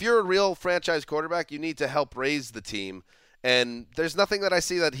 if you're a real franchise quarterback, you need to help raise the team. And there's nothing that I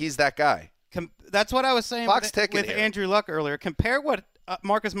see that he's that guy. That's what I was saying with Andrew Luck earlier. Compare what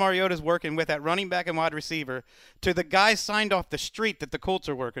Marcus Mariota's working with at running back and wide receiver to the guys signed off the street that the Colts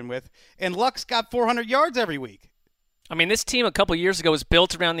are working with. And Luck's got 400 yards every week. I mean, this team a couple years ago was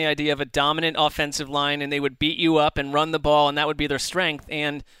built around the idea of a dominant offensive line, and they would beat you up and run the ball, and that would be their strength.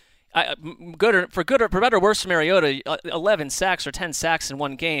 And for better or worse, Mariota, 11 sacks or 10 sacks in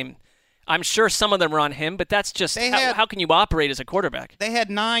one game. I'm sure some of them are on him, but that's just how can you operate as a quarterback? They had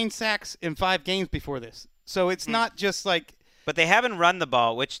 9 sacks in 5 games before this. So it's not just like. But they haven't run the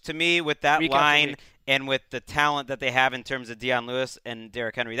ball, which to me, with that Week after line week. and with the talent that they have in terms of Deion Lewis and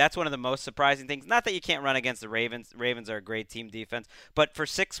Derrick Henry, that's one of the most surprising things. Not that you can't run against the Ravens. Ravens are a great team defense. But for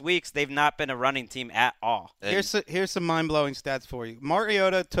 6 weeks, they've not been a running team at all. Here's some mind-blowing stats for you.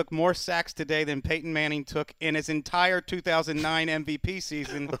 Mariota took more sacks today than Peyton Manning took in his entire 2009 MVP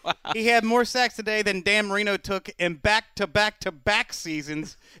season. Wow. He had more sacks today than Dan Marino took in back-to-back-to-back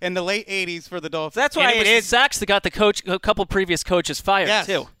seasons in the late 80s for the Dolphins. That's why it is sacks that got a couple previous coaches fired,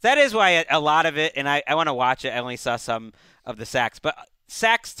 too. That is why a lot of it, and I want to watch it. I only saw some of the sacks. But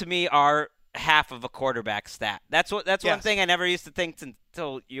sacks to me are half of a quarterback stat. That's one thing I never used to think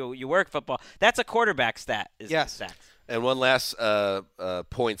until you work football. That's a quarterback stat. Sacks. And one last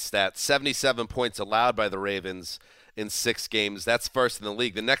point stat: 77 points allowed by the Ravens in 6 games. That's first in the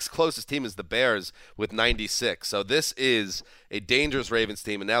league. The next closest team is the Bears with 96. So this is a dangerous Ravens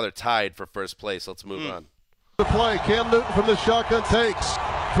team, and now they're tied for first place. Let's move on. The play, Cam Newton from the shotgun takes,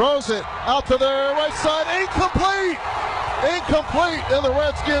 throws it out to their right side, incomplete, and the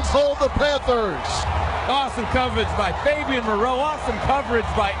Redskins hold the Panthers. Awesome coverage by Fabian Moreau. Awesome coverage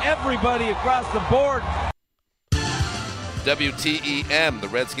by everybody across the board. WTEM, the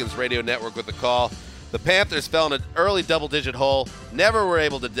Redskins radio network, with the call. The Panthers fell in an early double-digit hole, never were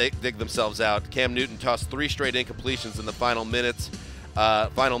able to dig themselves out. Cam Newton tossed 3 straight incompletions in the final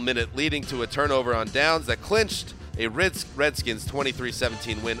minute, leading to a turnover on downs that clinched a Redskins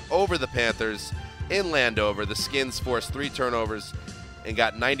 23-17 win over the Panthers in Landover. The Skins forced 3 turnovers and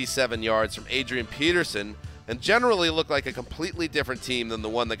got 97 yards from Adrian Peterson, and generally looked like a completely different team than the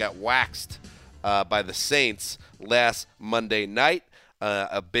one that got waxed by the Saints last Monday night.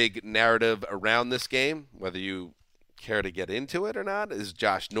 A big narrative around this game, whether you care to get into it or not, is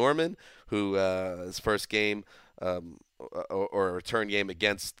Josh Norman, who his first game or a return game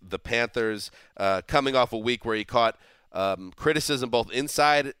against the Panthers, coming off a week where he caught criticism both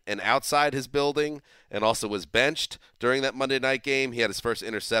inside and outside his building, and also was benched during that Monday night game. He had his first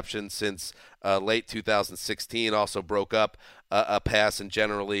interception since late 2016, also broke up a pass, and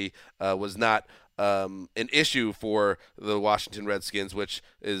generally was not an issue for the Washington Redskins, which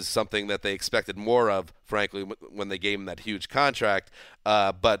is something that they expected more of, frankly, when they gave him that huge contract.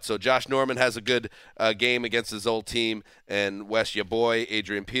 But so Josh Norman has a good game against his old team, and Wes, your boy,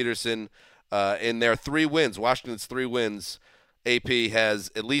 Adrian Peterson, in their 3 wins, Washington's 3 wins, AP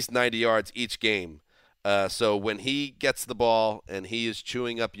has at least 90 yards each game. So when he gets the ball and he is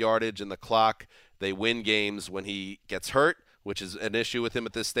chewing up yardage in the clock, they win games. When he gets hurt, which is an issue with him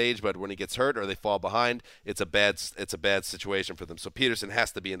at this stage, but when he gets hurt or they fall behind, it's a bad situation for them. So Peterson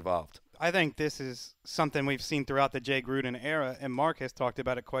has to be involved. I think this is something we've seen throughout the Jay Gruden era, and Mark has talked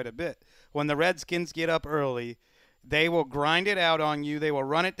about it quite a bit. When the Redskins get up early, they will grind it out on you. They will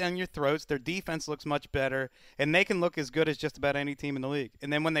run it down your throats. Their defense looks much better, and they can look as good as just about any team in the league.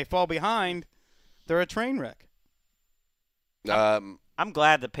 And then when they fall behind, they're a train wreck. I'm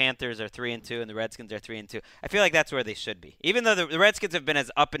glad the Panthers are 3-2 and the Redskins are 3-2. I feel like that's where they should be. Even though the Redskins have been as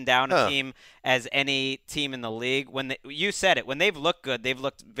up and down a team as any team in the league, you said it, when they've looked good, they've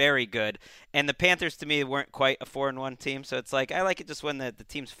looked very good. And the Panthers, to me, weren't quite a 4-1 team. So it's like I like it just when the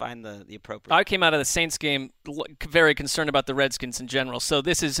teams find the appropriate. I came out of the Saints game very concerned about the Redskins in general. So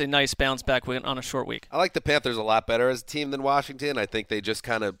this is a nice bounce back on a short week. I like the Panthers a lot better as a team than Washington. I think they just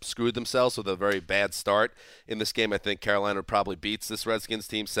kind of screwed themselves with a very bad start in this game. I think Carolina probably beats this Redskins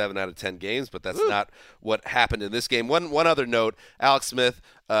team 7 out of 10 games, but that's not what happened in this game. One other note: Alex Smith,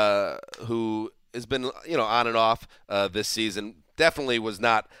 who has been on and off this season, definitely was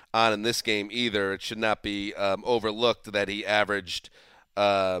not on in this game either. It should not be overlooked that he averaged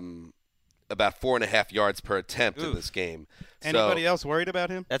about 4.5 yards per attempt in this game. Anybody else worried about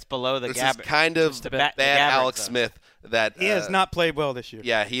him? That's below the This Gabbard. is kind of bad Alex Smith. That he has not played well this year.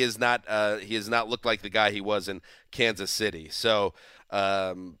 Yeah, he has not. He has not looked like the guy he was in Kansas City. So,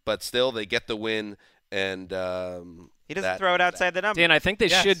 but still, they get the win, and he doesn't throw it outside the number. Dan, I think they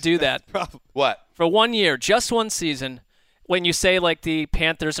should do that. What? For 1 year, just one season. When you say like the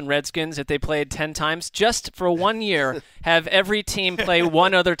Panthers and Redskins, if they played 10 times, just for 1 year, have every team play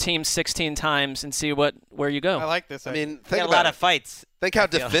one other team 16 times and see where you go. I like this. I mean, Think think a about lot it. of fights. Think how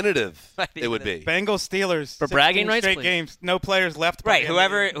definitive it would be. Bengals Steelers for bragging 16 rights. Straight Please. games, no players left. Right.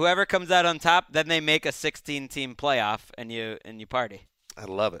 Whoever comes out on top, then they make a 16-team playoff, and you party. I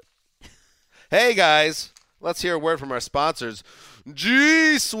love it. Hey guys, Let's hear a word from our sponsors.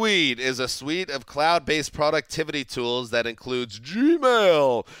 G Suite is a suite of cloud-based productivity tools that includes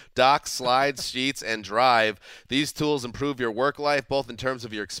Gmail, Docs, Slides, Sheets, and Drive. These tools improve your work life both in terms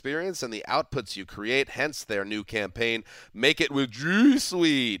of your experience and the outputs you create, hence their new campaign, Make It with G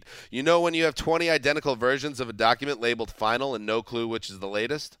Suite. You know when you have 20 identical versions of a document labeled final and no clue which is the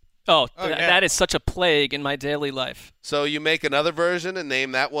latest? That is such a plague in my daily life. So you make another version and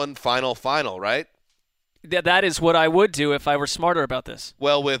name that one Final, right? That is what I would do if I were smarter about this.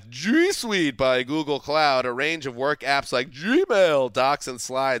 Well, with G Suite by Google Cloud, a range of work apps like Gmail, Docs, and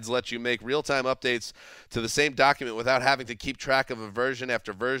Slides let you make real-time updates to the same document without having to keep track of a version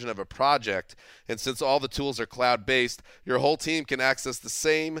after version of a project. And since all the tools are cloud-based, your whole team can access the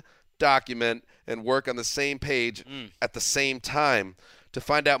same document and work on the same page at the same time. To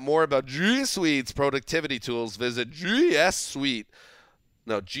find out more about G Suite's productivity tools, visit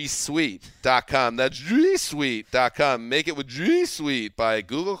gsuite.com. That's gsuite.com. Make it with G Suite by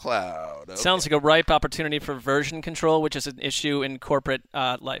Google Cloud. Okay. Sounds like a ripe opportunity for version control, which is an issue in corporate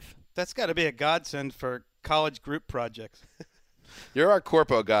life. That's got to be a godsend for college group projects. You're our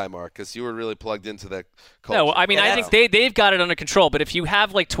corpo guy, Mark, because you were really plugged into that culture. No, I mean, I think they've got it under control. But if you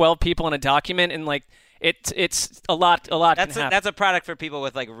have like 12 people in a document and like it's a lot. That's a product for people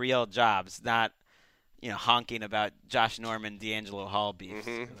with like real jobs, not honking about Josh Norman, D'Angelo Hall beefs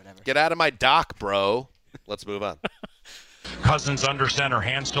or whatever. Get out of my dock, bro. Let's move on. Cousins under center,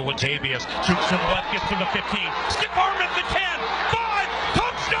 hands to Latavius, shoots to the left, gets to the 15, skip arm at the 10, 5,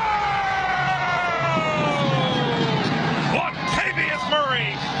 touchdown! Latavius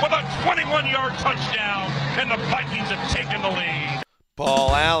Murray with a 21-yard touchdown, and the Vikings have taken the lead.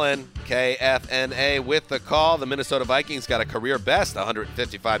 Paul Allen, KFNA with the call. The Minnesota Vikings got a career best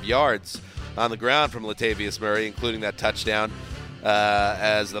 155 yards on the ground from Latavius Murray, including that touchdown,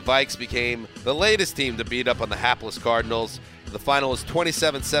 as the Vikes became the latest team to beat up on the hapless Cardinals. The final was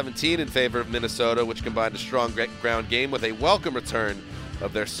 27-17 in favor of Minnesota, which combined a strong ground game with a welcome return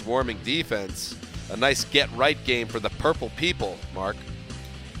of their swarming defense. A nice get-right game for the Purple People, Mark.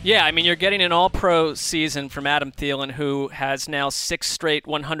 Yeah, I mean, you're getting an all-pro season from Adam Thielen, who has now 6 straight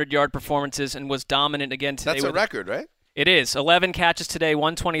 100-yard performances and was dominant again today. That's a record, right? It is. 11 catches today,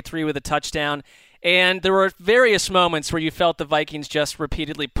 123 with a touchdown. And there were various moments where you felt the Vikings just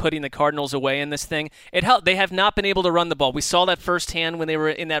repeatedly putting the Cardinals away in this thing. It helped. They have not been able to run the ball. We saw that firsthand when they were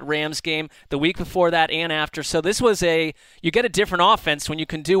in that Rams game, the week before that and after. So this was you get a different offense when you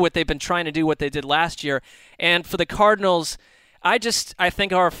can do what they've been trying to do, what they did last year. And for the Cardinals, I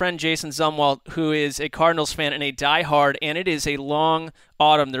think our friend Jason Zumwalt, who is a Cardinals fan and a diehard, and it is a long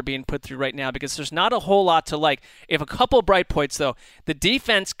autumn they're being put through right now because there's not a whole lot to like. If a couple bright points, though, the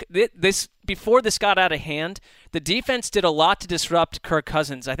defense, before this got out of hand, the defense did a lot to disrupt Kirk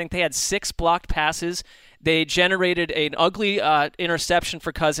Cousins. I think they had 6 blocked passes. They generated an ugly interception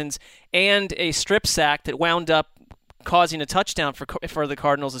for Cousins and a strip sack that wound up causing a touchdown for the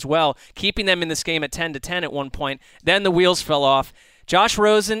Cardinals as well, keeping them in this game at 10-10 at one point. Then the wheels fell off. Josh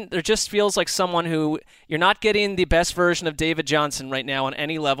Rosen, there just feels like someone who you're not getting the best version of David Johnson right now on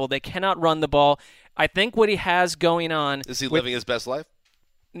any level. They cannot run the ball. I think what he has going on... Is he living his best life?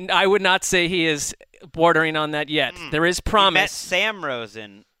 I would not say he is bordering on that yet. There is promise. He met Sam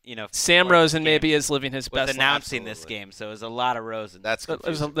Rosen. Sam Rosen maybe is living his best life. Announcing this game, so it was a lot of Rosen. That's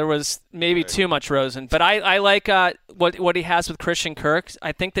confusing. There was maybe too much Rosen, but I like what he has with Christian Kirk.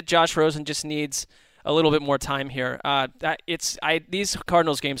 I think that Josh Rosen just needs a little bit more time here. These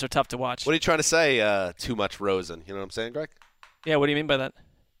Cardinals games are tough to watch. What are you trying to say? Too much Rosen. You know what I'm saying, Greg? Yeah. What do you mean by that?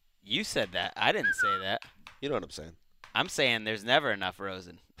 You said that. I didn't say that. You know what I'm saying? I'm saying there's never enough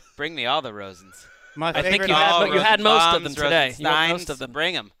Rosen. Bring me all the Rosens. I think you had most of them today. You had most of them.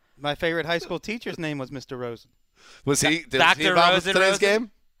 Bring them. My favorite high school teacher's name was Mr. Rosen. Was he Dr. involved in today's game?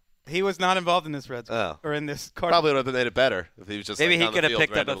 He was not involved in this Red Zone or in this Cardinals. Probably would have made it better if he was just maybe he could have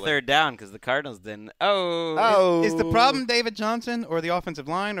picked up a third down because the Cardinals didn't. Is the problem David Johnson or the offensive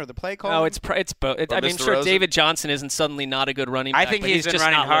line or the play call? Oh, it's both. I mean, sure, Rosen? David Johnson isn't suddenly not a good running back. I think he's been just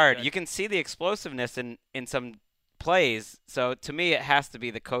running not hard. You can see the explosiveness in some plays. So to me, it has to be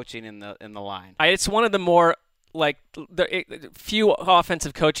the coaching in the line. It's one of the more few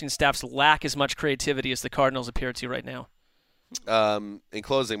offensive coaching staffs lack as much creativity as the Cardinals appear to right now. In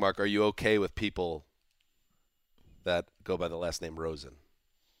closing, Mark, are you okay with people that go by the last name Rosen?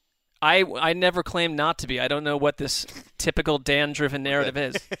 I never claimed not to be. I don't know what this typical Dan-driven narrative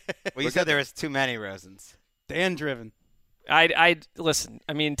is. Well, you said there was too many Rosens. Dan-driven. I listen.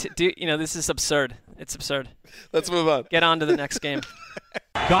 I mean, this is absurd. It's absurd. Let's move on. Get on to the next game.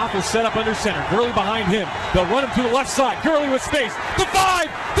 Goff is set up under center. Gurley behind him. They'll run him to the left side. Gurley with space. The 5,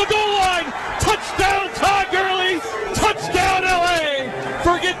 the goal line. Touchdown Todd Gurley, touchdown LA.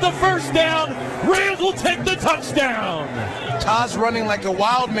 Forget the first down. Rams will take the touchdown. Todd's running like a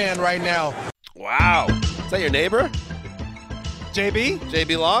wild man right now. Wow. Is that your neighbor? JB?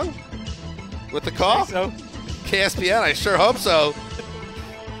 JB Long? With the call? So. KSPN, I sure hope so.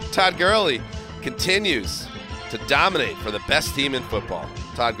 Todd Gurley continues to dominate for the best team in football.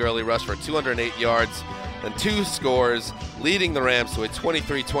 Todd Gurley rushed for 208 yards and 2 scores, leading the Rams to a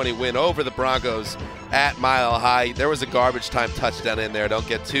 23-20 win over the Broncos at Mile High. There was a garbage time touchdown in there. Don't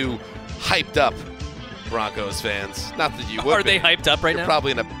get too hyped up, Broncos fans. Not that you would Are they hyped up right You're now?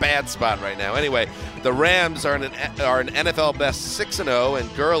 probably in a bad spot right now. Anyway, the Rams are an NFL best 6-0,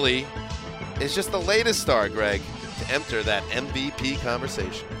 and Gurley is just the latest star, Greg, to enter that MVP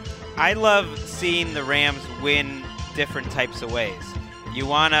conversation. I love seeing the Rams win different types of ways. You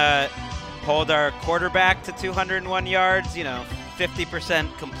want to hold our quarterback to 201 yards,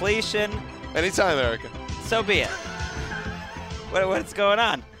 50% completion. Anytime, Erica. So be it. What's going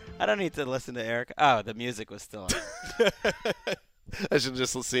on? I don't need to listen to Erica. Oh, the music was still on. I should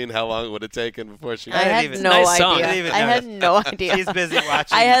just have seen how long it would have taken before she. I had no idea. I had no idea. She's busy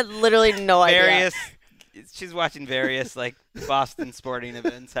watching. I had literally no idea. She's watching various Boston sporting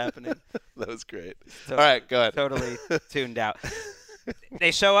events happening. That was great. All right, go ahead. Totally tuned out.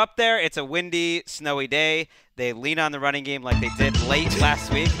 They show up there. It's a windy, snowy day. They lean on the running game like they did late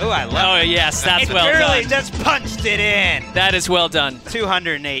last week. Oh, I love it. Oh, yes, that's and well Gurley done. just punched it in. That is well done.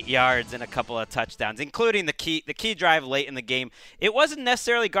 208 yards and a couple of touchdowns, including the key drive late in the game. It wasn't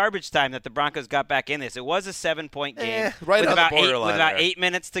necessarily garbage time that the Broncos got back in this. It was a 7-point game right with on the about borderline 8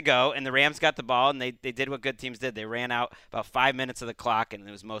 minutes to go, and the Rams got the ball, and they did what good teams did. They ran out about 5 minutes of the clock, and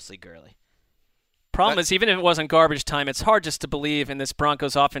it was mostly Gurley. Problem is, even if it wasn't garbage time, it's hard just to believe in this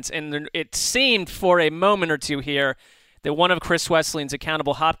Broncos offense. And it seemed for a moment or two here that one of Chris Wesleyan's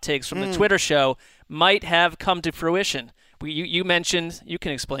accountable hot takes from the Twitter show might have come to fruition. You mentioned, you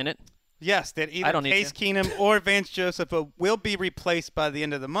can explain it. Yes, that either Case Keenum or Vance Joseph will be replaced by the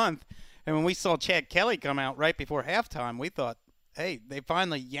end of the month. And when we saw Chad Kelly come out right before halftime, we thought, hey, they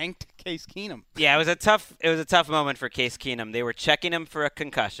finally yanked Case Keenum. Yeah, it was a tough moment for Case Keenum. They were checking him for a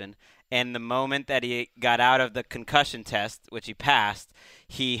concussion. And the moment that he got out of the concussion test, which he passed,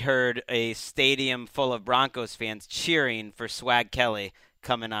 he heard a stadium full of Broncos fans cheering for Swag Kelly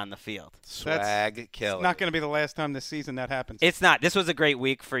coming on the field. Swag Kelly. It's not going to be the last time this season that happens. It's not. This was a great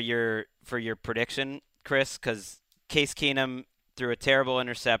week for your prediction, Chris, because Case Keenum threw a terrible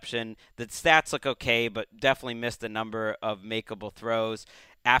interception. The stats look okay, but definitely missed a number of makeable throws.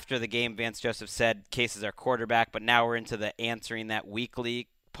 After the game, Vance Joseph said Case is our quarterback, but now we're into the answering that weekly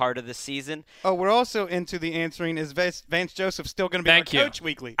part of the season. Oh, we're also into the answering, is Vance Joseph still going to be our coach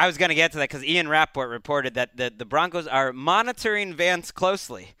weekly? I was going to get to that because Ian Rappaport reported that the Broncos are monitoring Vance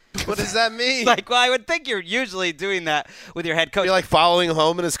closely. What does that mean? Well, I would think you're usually doing that with your head coach. You're following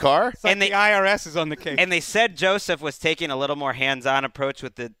home in his car? It's like the IRS is on the case. And they said Joseph was taking a little more hands-on approach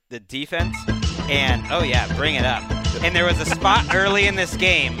with the defense. And, oh, yeah, bring it up. And there was a spot early in this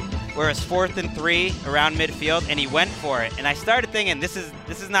game where it's 4th and 3 around midfield, and he went for it. And I started thinking, this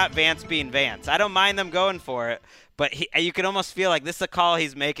is not Vance being Vance. I don't mind them going for it, but you could almost feel like this is a call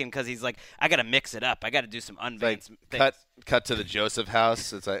he's making because he's like, I got to mix it up. I got to do some un-Vance things. Cut to the Joseph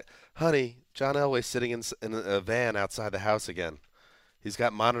house. It's like, honey, John Elway's sitting in a van outside the house again. He's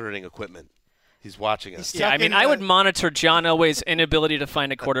got monitoring equipment. He's watching us. Yeah, I mean, I would monitor John Elway's inability to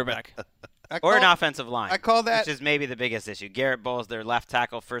find a quarterback. Or an offensive line. I call that. Which is maybe the biggest issue. Garrett Bowles, their left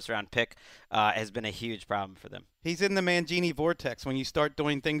tackle, first-round pick, has been a huge problem for them. He's in the Mangini vortex when you start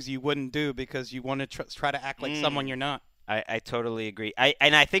doing things you wouldn't do because you want to try to act like someone you're not. I totally agree.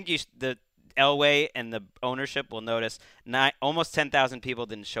 I think the Elway and the ownership will notice almost 10,000 people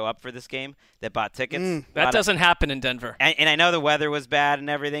didn't show up for this game that bought tickets. That doesn't happen in Denver. And I know the weather was bad and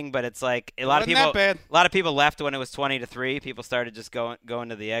everything, but it's like a lot of people left when it was 20-3. People started just going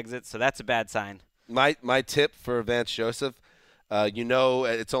to the exit, so that's a bad sign. My tip for Vance Joseph,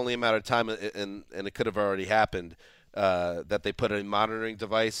 it's only a matter of time, and it could have already happened, that they put a monitoring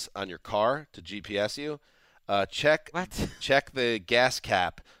device on your car to GPS you. Check the gas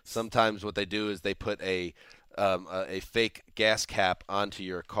cap. Sometimes what they do is they put a fake gas cap onto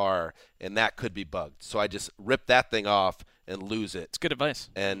your car, and that could be bugged. So I just rip that thing off and lose it. It's good advice.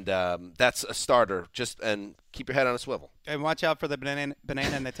 And that's a starter. And keep your head on a swivel. And watch out for the banana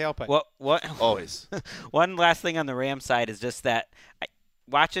in the tailpipe. What? Always. One last thing on the Rams side is just that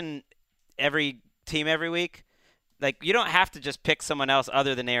watching every team every week, you don't have to just pick someone else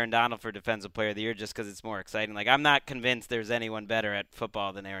other than Aaron Donald for Defensive Player of the Year just because it's more exciting. I'm not convinced there's anyone better at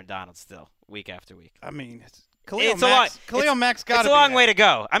football than Aaron Donald still, week after week. I mean, Khalil Mack's got It's a long way to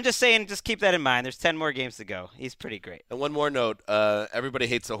go. I'm just saying, just keep that in mind. There's 10 more games to go. He's pretty great. And one more note. Everybody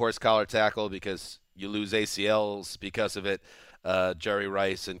hates the horse collar tackle because you lose ACLs because of it. Jerry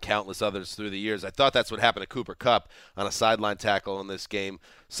Rice and countless others through the years. I thought that's what happened to Cooper Kupp on a sideline tackle in this game.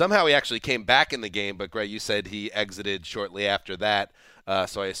 Somehow he actually came back in the game, but Greg, you said he exited shortly after that.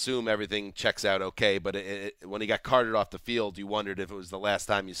 So I assume everything checks out okay. But when he got carted off the field, you wondered if it was the last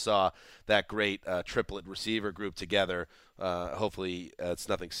time you saw that great triplet receiver group together. Hopefully it's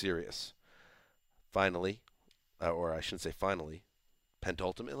nothing serious. Finally, or I shouldn't say finally,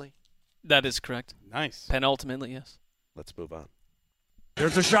 pentultimately? That is correct. Nice. Penultimately, yes. Let's move on.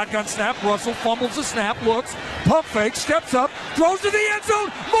 There's a shotgun snap. Russell fumbles the snap, looks, pump fake, steps up, throws to the end zone.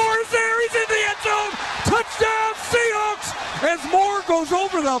 Moore is there. He's in the end zone. Touchdown, Seahawks! As Moore goes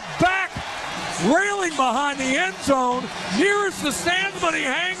over the back railing behind the end zone, nearest the stands, but he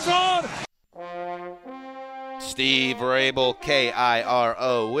hangs on. Steve Rabel,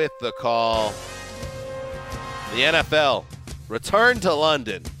 K-I-R-O, with the call. The NFL returned to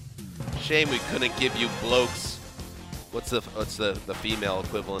London. Shame we couldn't give you blokes. What's the female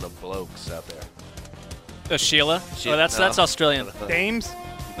equivalent of blokes out there? Sheila? Sheila? That's Australian. Dames?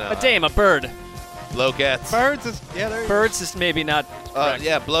 No. A dame, a bird. Blokettes. Birds is, yeah, there you Birds is maybe not correct.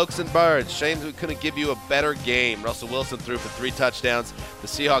 Yeah, blokes and birds. Shame we couldn't give you a better game. Russell Wilson threw for 3 touchdowns. The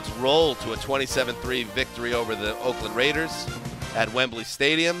Seahawks rolled to a 27-3 victory over the Oakland Raiders at Wembley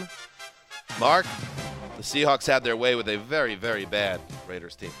Stadium. Mark, the Seahawks had their way with a very, very bad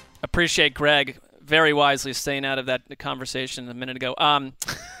Raiders team. Appreciate Greg very wisely staying out of that conversation a minute ago.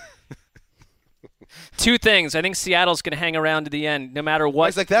 2 things. I think Seattle's going to hang around to the end, no matter what.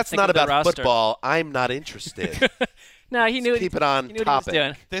 He's like, that's not about roster. football. I'm not interested. No, he knew. Keep it on he knew topic. What he was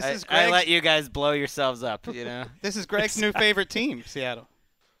doing. This is I Greg's, let you guys blow yourselves up, you know. This is Greg's new favorite team, Seattle.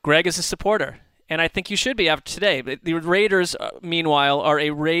 Greg is a supporter, and I think you should be after today. But the Raiders, meanwhile, are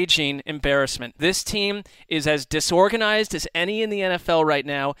a raging embarrassment. This team is as disorganized as any in the NFL right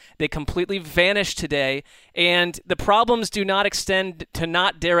now. They completely vanished today, and the problems do not extend to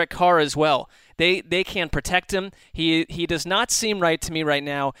not Derek Carr as well. They can't protect him. He does not seem right to me right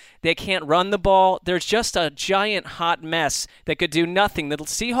now. They can't run the ball. There's just a giant hot mess that could do nothing. The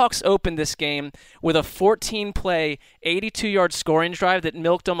Seahawks opened this game with a 14-play, 82-yard scoring drive that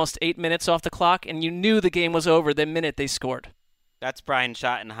milked almost 8 minutes off the clock, and you knew the game was over the minute they scored. That's Brian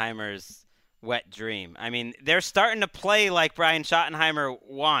Schottenheimer's wet dream. I mean, they're starting to play like Brian Schottenheimer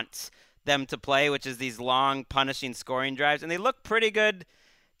wants them to play, which is these long, punishing scoring drives, and they look pretty good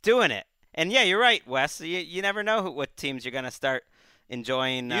doing it. And, yeah, you're right, Wes. You never know what teams you're going to start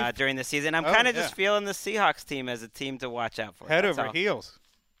enjoying during the season. I'm kind of just feeling the Seahawks team as a team to watch out for. Head over heels.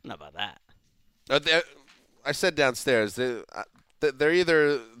 I don't know about that. I said downstairs, they're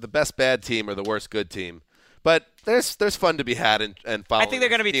either the best bad team or the worst good team. But there's fun to be had and following. I think they're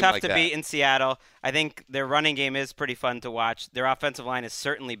going to be tough like to beat in Seattle. I think their running game is pretty fun to watch. Their offensive line is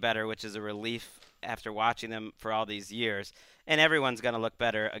certainly better, which is a relief after watching them for all these years. And everyone's going to look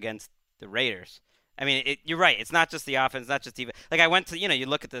better against the Raiders. I mean, you're right. It's not just the offense, not just even like I went to, you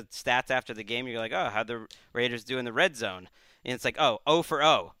look at the stats after the game. You're like, oh, how'd the Raiders do in the red zone? And it's like, 0 for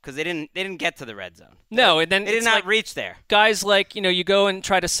 0 because they didn't get to the red zone. No, and then they did not reach there. Guys like, you go and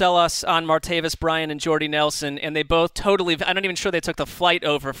try to sell us on Martavis Bryant and Jordy Nelson, and they both totally, I'm not even sure they took the flight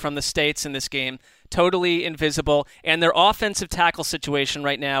over from the States in this game. Totally invisible. And their offensive tackle situation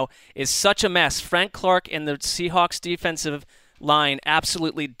right now is such a mess. Frank Clark and the Seahawks defensive line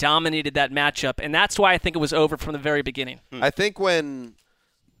absolutely dominated that matchup, and that's why I think it was over from the very beginning. I think when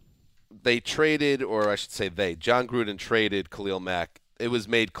they traded, or I should say John Gruden traded Khalil Mack, it was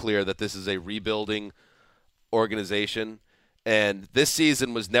made clear that this is a rebuilding organization, and this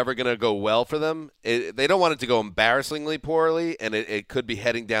season was never going to go well for them. They don't want it to go embarrassingly poorly, and it could be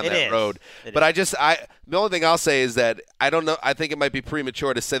heading down that road. But the only thing I'll say is that I don't know. I think it might be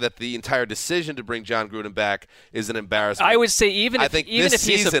premature to say that the entire decision to bring John Gruden back is an embarrassment. I would say this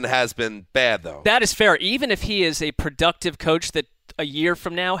season has been bad, though. That is fair. Even if he is a productive coach that a year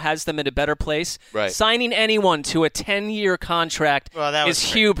from now has them in a better place, signing anyone to a 10-year contract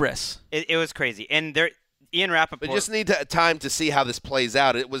is hubris. It was crazy. And Ian Rappaport. They just need time to see how this plays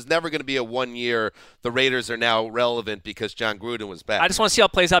out. It was never going to be a 1 year. The Raiders are now relevant because John Gruden was back. I just want to see how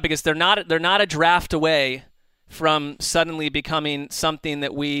it plays out because they're not a draft away from suddenly becoming something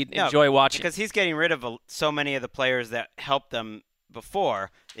that we enjoy watching. Because he's getting rid of so many of the players that helped them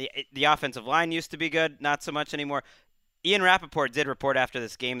before. The offensive line used to be good, not so much anymore. Ian Rappaport did report after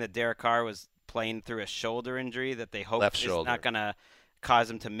this game that Derek Carr was playing through a shoulder injury that they hope is not going to cause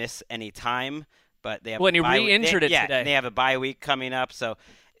him to miss any time. But they have he re-injured it today. They have a bye week coming up, so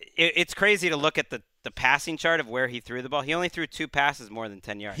it's crazy to look at the the passing chart of where he threw the ball, he only threw 2 passes more than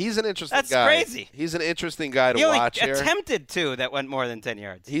 10 yards. He's an interesting That's guy. That's crazy. He's an interesting guy to he only watch here. attempted 2 that went more than 10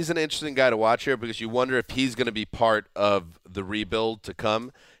 yards. He's an interesting guy to watch here because you wonder if he's going to be part of the rebuild to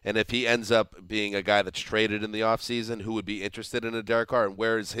come, and if he ends up being a guy that's traded in the offseason, who would be interested in a Derek Carr, and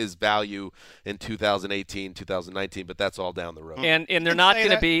where is his value in 2018, 2019, but that's all down the road. And they're not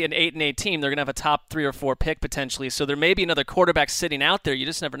going to be an 8-8 team. They're going to have a top 3 or 4 pick potentially, so there may be another quarterback sitting out there. You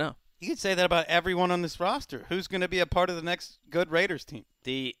just never know. You could say that about everyone on this roster. Who's going to be a part of the next good Raiders team?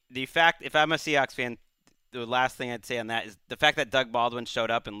 The fact, if I'm a Seahawks fan, the last thing I'd say on that is the fact that Doug Baldwin showed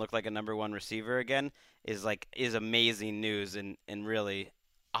up and looked like a number 1 receiver again is amazing news and really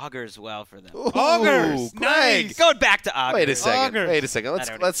augurs well for them. Augurs, Greg. nice. Going back to augurs. Wait a second.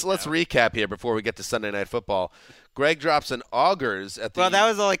 Augurs. Let's recap here before we get to Sunday Night Football. Greg drops an augurs at the that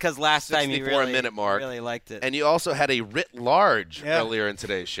was only because last time he 64-minute mark. Really liked it. And you also had a writ large earlier in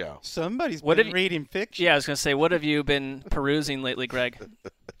today's show. Somebody's been reading fiction. Yeah, I was going to say, what have you been perusing lately, Greg?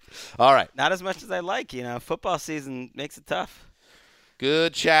 All right. Not as much as I like. Football season makes it tough.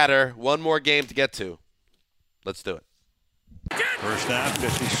 Good chatter. One more game to get to. Let's do it. First half,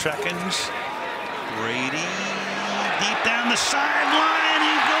 50 seconds. Brady deep down the sideline.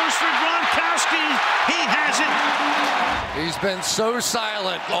 He goes for Gronkowski. He has it. He's been so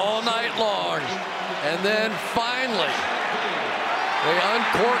silent all night long. And then finally, they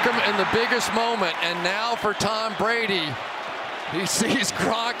uncork him in the biggest moment. And now for Tom Brady, he sees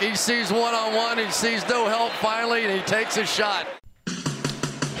Gronk. He sees one-on-one. He sees no help finally, and he takes a shot.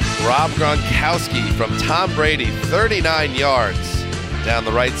 Rob Gronkowski from Tom Brady, 39 yards down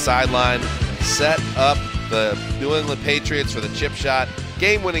the right sideline, set up the New England Patriots for the chip shot.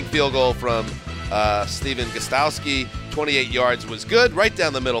 Game-winning field goal from Steven Gostkowski, 28 yards was good, right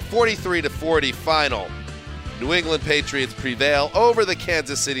down the middle, 43-40 final. New England Patriots prevail over the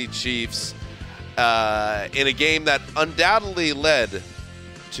Kansas City Chiefs in a game that undoubtedly led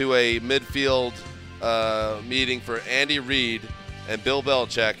to a midfield meeting for Andy Reid and Bill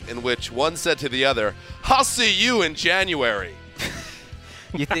Belichick, in which one said to the other, "I'll see you in January."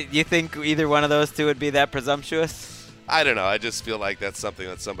 You think either one of those two would be that presumptuous? I don't know. I just feel like that's something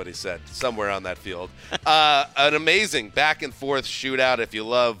that somebody said somewhere on that field. An amazing back-and-forth shootout. If you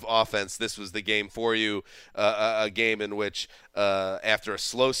love offense, this was the game for you. A game in which, after a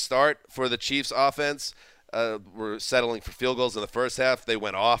slow start for the Chiefs offense, were settling for field goals in the first half. They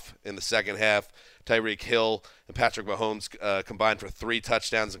went off in the second half. Tyreek Hill and Patrick Mahomes combined for 3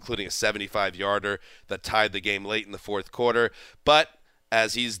 touchdowns, including a 75-yarder that tied the game late in the fourth quarter. But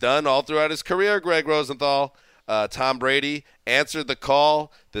as he's done all throughout his career, Greg Rosenthal, Tom Brady answered the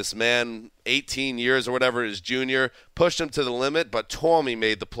call. This man, 18 years or whatever, his junior, pushed him to the limit, but Tommy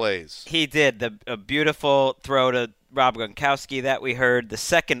made the plays. He did. A beautiful throw to Rob Gronkowski that we heard. The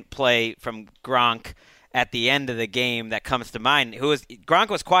second play from Gronk at the end of the game that comes to mind. Gronk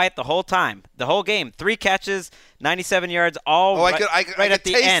was quiet the whole time, the whole game. 3 catches, 97 yards, all I could at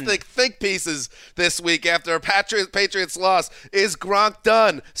the taste end. the think pieces this week after a Patriots loss. Is Gronk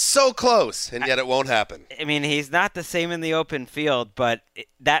done? So close, and yet it won't happen. I mean, he's not the same in the open field, but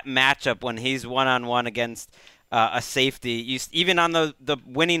that matchup when he's one-on-one against a safety, even on the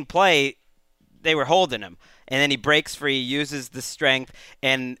winning play, they were holding him. And then he breaks free, uses the strength.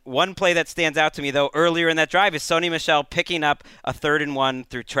 And one play that stands out to me, though, earlier in that drive is Sony Michel picking up a 3rd and 1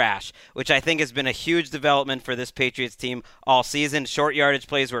 through trash, which I think has been a huge development for this Patriots team all season. Short yardage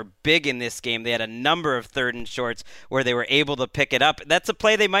plays were big in this game. They had a number of 3rd and shorts where they were able to pick it up. That's a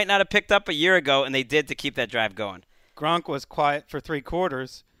play they might not have picked up a year ago, and they did to keep that drive going. Gronk was quiet for 3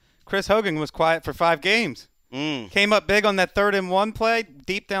 quarters. Chris Hogan was quiet for 5 games. Came up big on that 3rd and 1 play,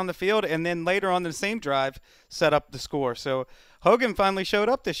 deep down the field, and then later on the same drive set up the score. So Hogan finally showed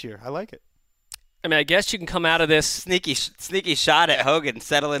up this year. I like it. I mean, I guess you can come out of this sneaky shot at Hogan,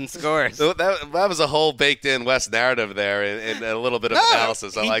 settling scores. That was a whole baked-in West narrative there, and a little bit of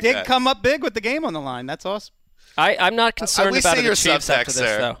analysis. I like that. He did come up big with the game on the line. That's awesome. I'm not concerned about the Chiefs after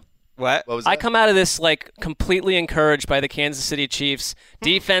this, though. What was that? I come out of this completely encouraged by the Kansas City Chiefs.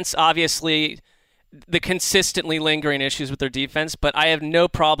 Defense, obviously, the consistently lingering issues with their defense, but I have no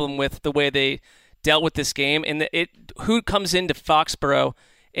problem with the way they dealt with this game. And who comes into Foxborough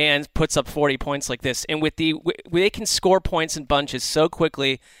and puts up 40 points like this? And they can score points in bunches so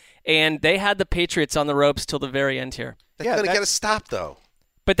quickly, and they had the Patriots on the ropes till the very end here. They're going to get a stop, though.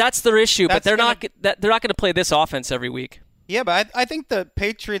 But that's their issue. But they're not going to play this offense every week. Yeah, but I think the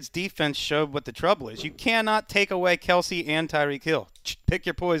Patriots' defense showed what the trouble is. You cannot take away Kelsey and Tyreek Hill. Pick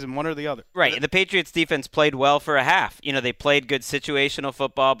your poison, one or the other. Right, and the Patriots' defense played well for a half. They played good situational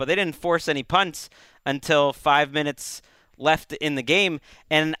football, but they didn't force any punts until 5 minutes left in the game,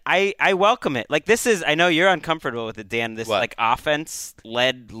 and I welcome it. Like, this is, I know you're uncomfortable with it, Dan, this like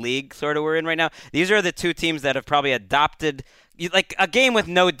offense-led league sort of we're in right now. These are the two teams that have probably adopted like a game with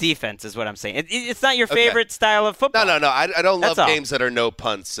no defense is what I'm saying. It's not your favorite style of football. No. I don't love games that are no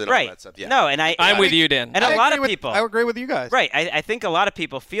punts and all that stuff. Yeah. No, and I'm with you, Dan. And a lot of people. I agree with you guys. Right. I think a lot of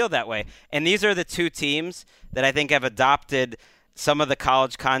people feel that way. And these are the two teams that I think have adopted some of the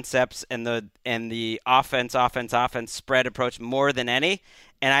college concepts and the offense spread approach more than any.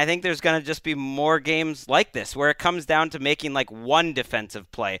 And I think there's going to just be more games like this where it comes down to making like one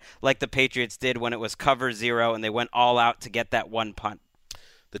defensive play like the Patriots did when it was cover 0 and they went all out to get that one punt.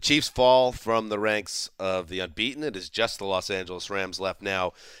 The Chiefs fall from the ranks of the unbeaten. It is just the Los Angeles Rams left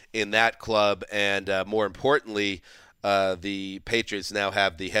now in that club. And more importantly, the Patriots now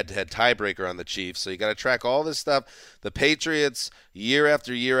have the head-to-head tiebreaker on the Chiefs. So you got to track all this stuff. The Patriots, year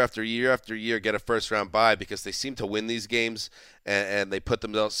after year after year after year, get a first-round bye because they seem to win these games, and they put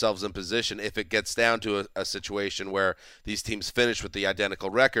themselves in position. If it gets down to a situation where these teams finish with the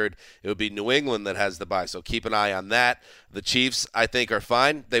identical record, it would be New England that has the bye. So keep an eye on that. The Chiefs, I think, are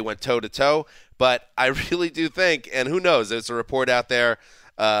fine. They went toe-to-toe. But I really do think, and who knows, there's a report out there,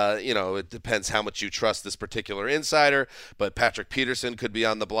 it depends how much you trust this particular insider, but Patrick Peterson could be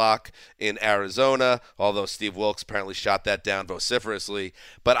on the block in Arizona, although Steve Wilkes apparently shot that down vociferously.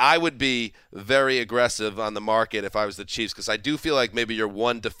 But I would be very aggressive on the market if I was the Chiefs, because I do feel like maybe you're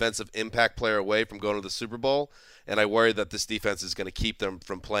one defensive impact player away from going to the Super Bowl, and I worry that this defense is going to keep them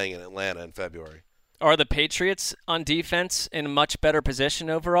from playing in Atlanta in February. Are the Patriots on defense in a much better position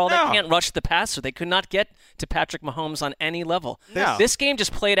overall? No. They can't rush the passer. They could not get to Patrick Mahomes on any level. No. This game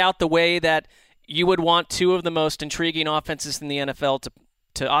just played out the way that you would want two of the most intriguing offenses in the NFL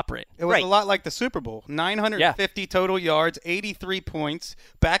to operate. It was a lot like the Super Bowl. 950 total yards, 83 points,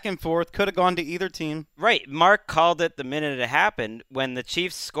 back and forth. Could have gone to either team. Right. Mark called it the minute it happened when the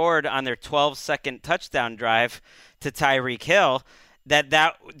Chiefs scored on their 12-second touchdown drive to Tyreek Hill.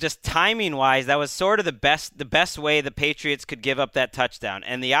 That just timing-wise, that was sort of the best way the Patriots could give up that touchdown.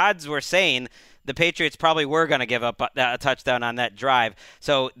 And the odds were saying the Patriots probably were going to give up a touchdown on that drive.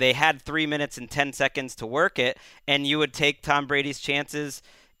 So they had 3 minutes and 10 seconds to work it, and you would take Tom Brady's chances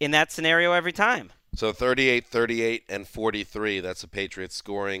in that scenario every time. So 38, 38, and 43, that's the Patriots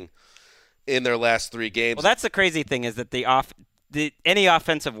scoring in their last 3 games. Well, that's the crazy thing is that any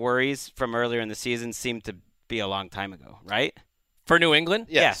offensive worries from earlier in the season seemed to be a long time ago, right? For New England?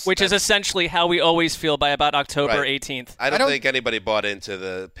 Yes. Which is essentially how we always feel by about October 18th. I don't think anybody bought into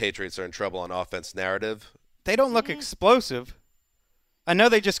the Patriots are in trouble on offense narrative. They don't look explosive. I know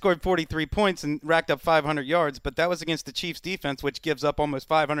they just scored 43 points and racked up 500 yards, but that was against the Chiefs defense, which gives up almost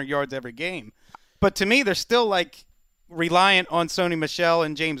 500 yards every game. But to me, they're still like reliant on Sony Michel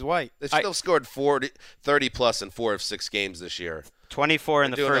and James White. They still scored 30-plus in 4 of 6 games this year. 24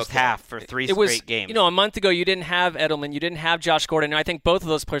 in the first half for 3 straight games. A month ago you didn't have Edelman, you didn't have Josh Gordon, and I think both of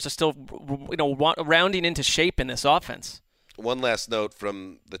those players are still, rounding into shape in this offense. One last note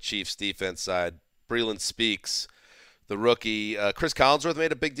from the Chiefs defense side. Breeland Speaks, the rookie. Chris Collinsworth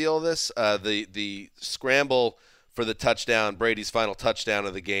made a big deal of this. The scramble for the touchdown, Brady's final touchdown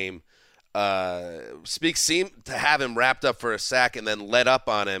of the game, Speaks seemed to have him wrapped up for a sack and then let up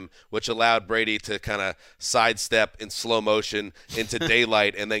on him, which allowed Brady to kind of sidestep in slow motion into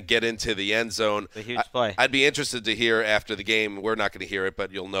daylight and then get into the end zone. A huge play. I'd be interested to hear after the game. We're not going to hear it,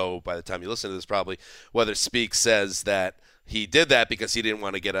 but you'll know by the time you listen to this probably whether Speaks says that he did that because he didn't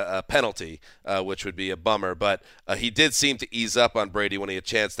want to get a penalty, which would be a bummer. But he did seem to ease up on Brady when he had a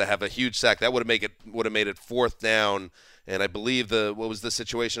chance to have a huge sack. That would have made it 4th down. And I believe what was the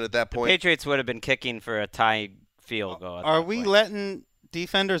situation at that point? The Patriots would have been kicking for a tie field goal. Are we letting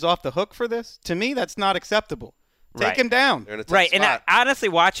defenders off the hook for this? To me, that's not acceptable. Take him down. Right, and honestly,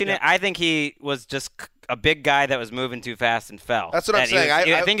 watching it, I think he was just a big guy that was moving too fast and fell. That's what I'm saying.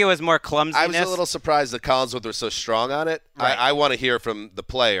 I think it was more clumsiness. I was a little surprised that Collinsworth was so strong on it. Right. I want to hear from the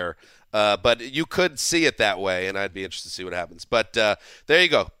player. But you could see it that way, and I'd be interested to see what happens. But there you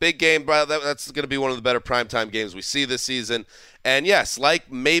go. Big game. That's going to be one of the better primetime games we see this season. And, yes,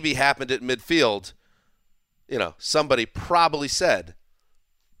 like maybe happened at midfield, somebody probably said,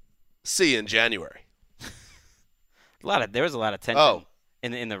 see you in January. There was a lot of tension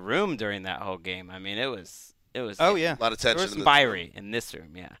in the room during that whole game. I mean, it was oh, yeah. A lot of tension. There was fiery in this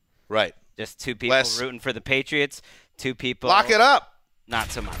room, yeah. Right. Just 2 people rooting for the Patriots, 2 people. Lock it up. Not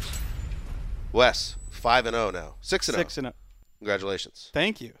so much. Wes, 5-0 now. 6-0. 6-0. Congratulations.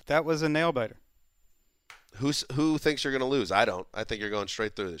 Thank you. That was a nail biter. Who thinks you're going to lose? I don't. I think you're going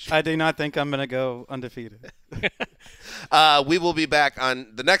straight through this year. I do not think I'm going to go undefeated. We will be back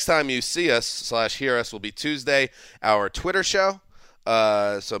on the next time you see us / hear us will be Tuesday, our Twitter show.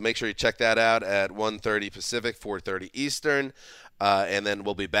 So make sure you check that out at 1:30 Pacific, 4:30 Eastern. And then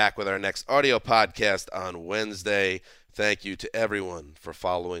we'll be back with our next audio podcast on Wednesday. Thank you to everyone for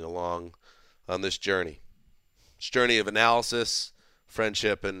following along on this journey. This journey of analysis,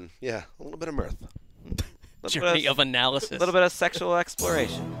 friendship, and, a little bit of mirth. Journey of analysis. A little bit of sexual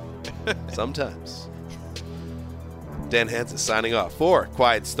exploration. Sometimes. Dan Hansen signing off for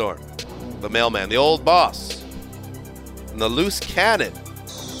Quiet Storm, the mailman, the old boss, and the loose cannon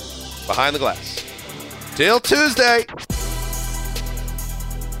behind the glass. Till Tuesday.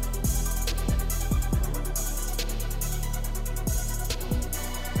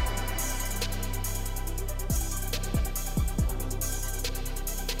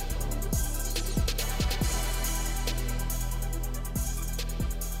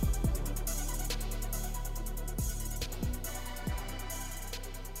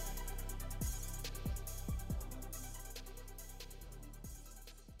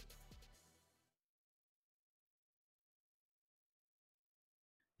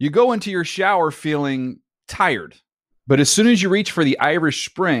 You go into your shower feeling tired, but as soon as you reach for the Irish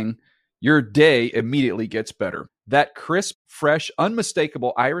Spring, your day immediately gets better. That crisp, fresh,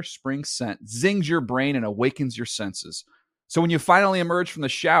 unmistakable Irish Spring scent zings your brain and awakens your senses. So when you finally emerge from the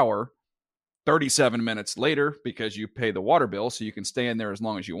shower 37 minutes later, because you pay the water bill so you can stay in there as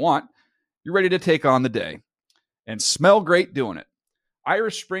long as you want, you're ready to take on the day and smell great doing it.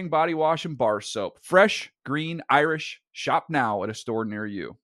 Irish Spring Body Wash and Bar Soap. Fresh, green, Irish. Shop now at a store near you.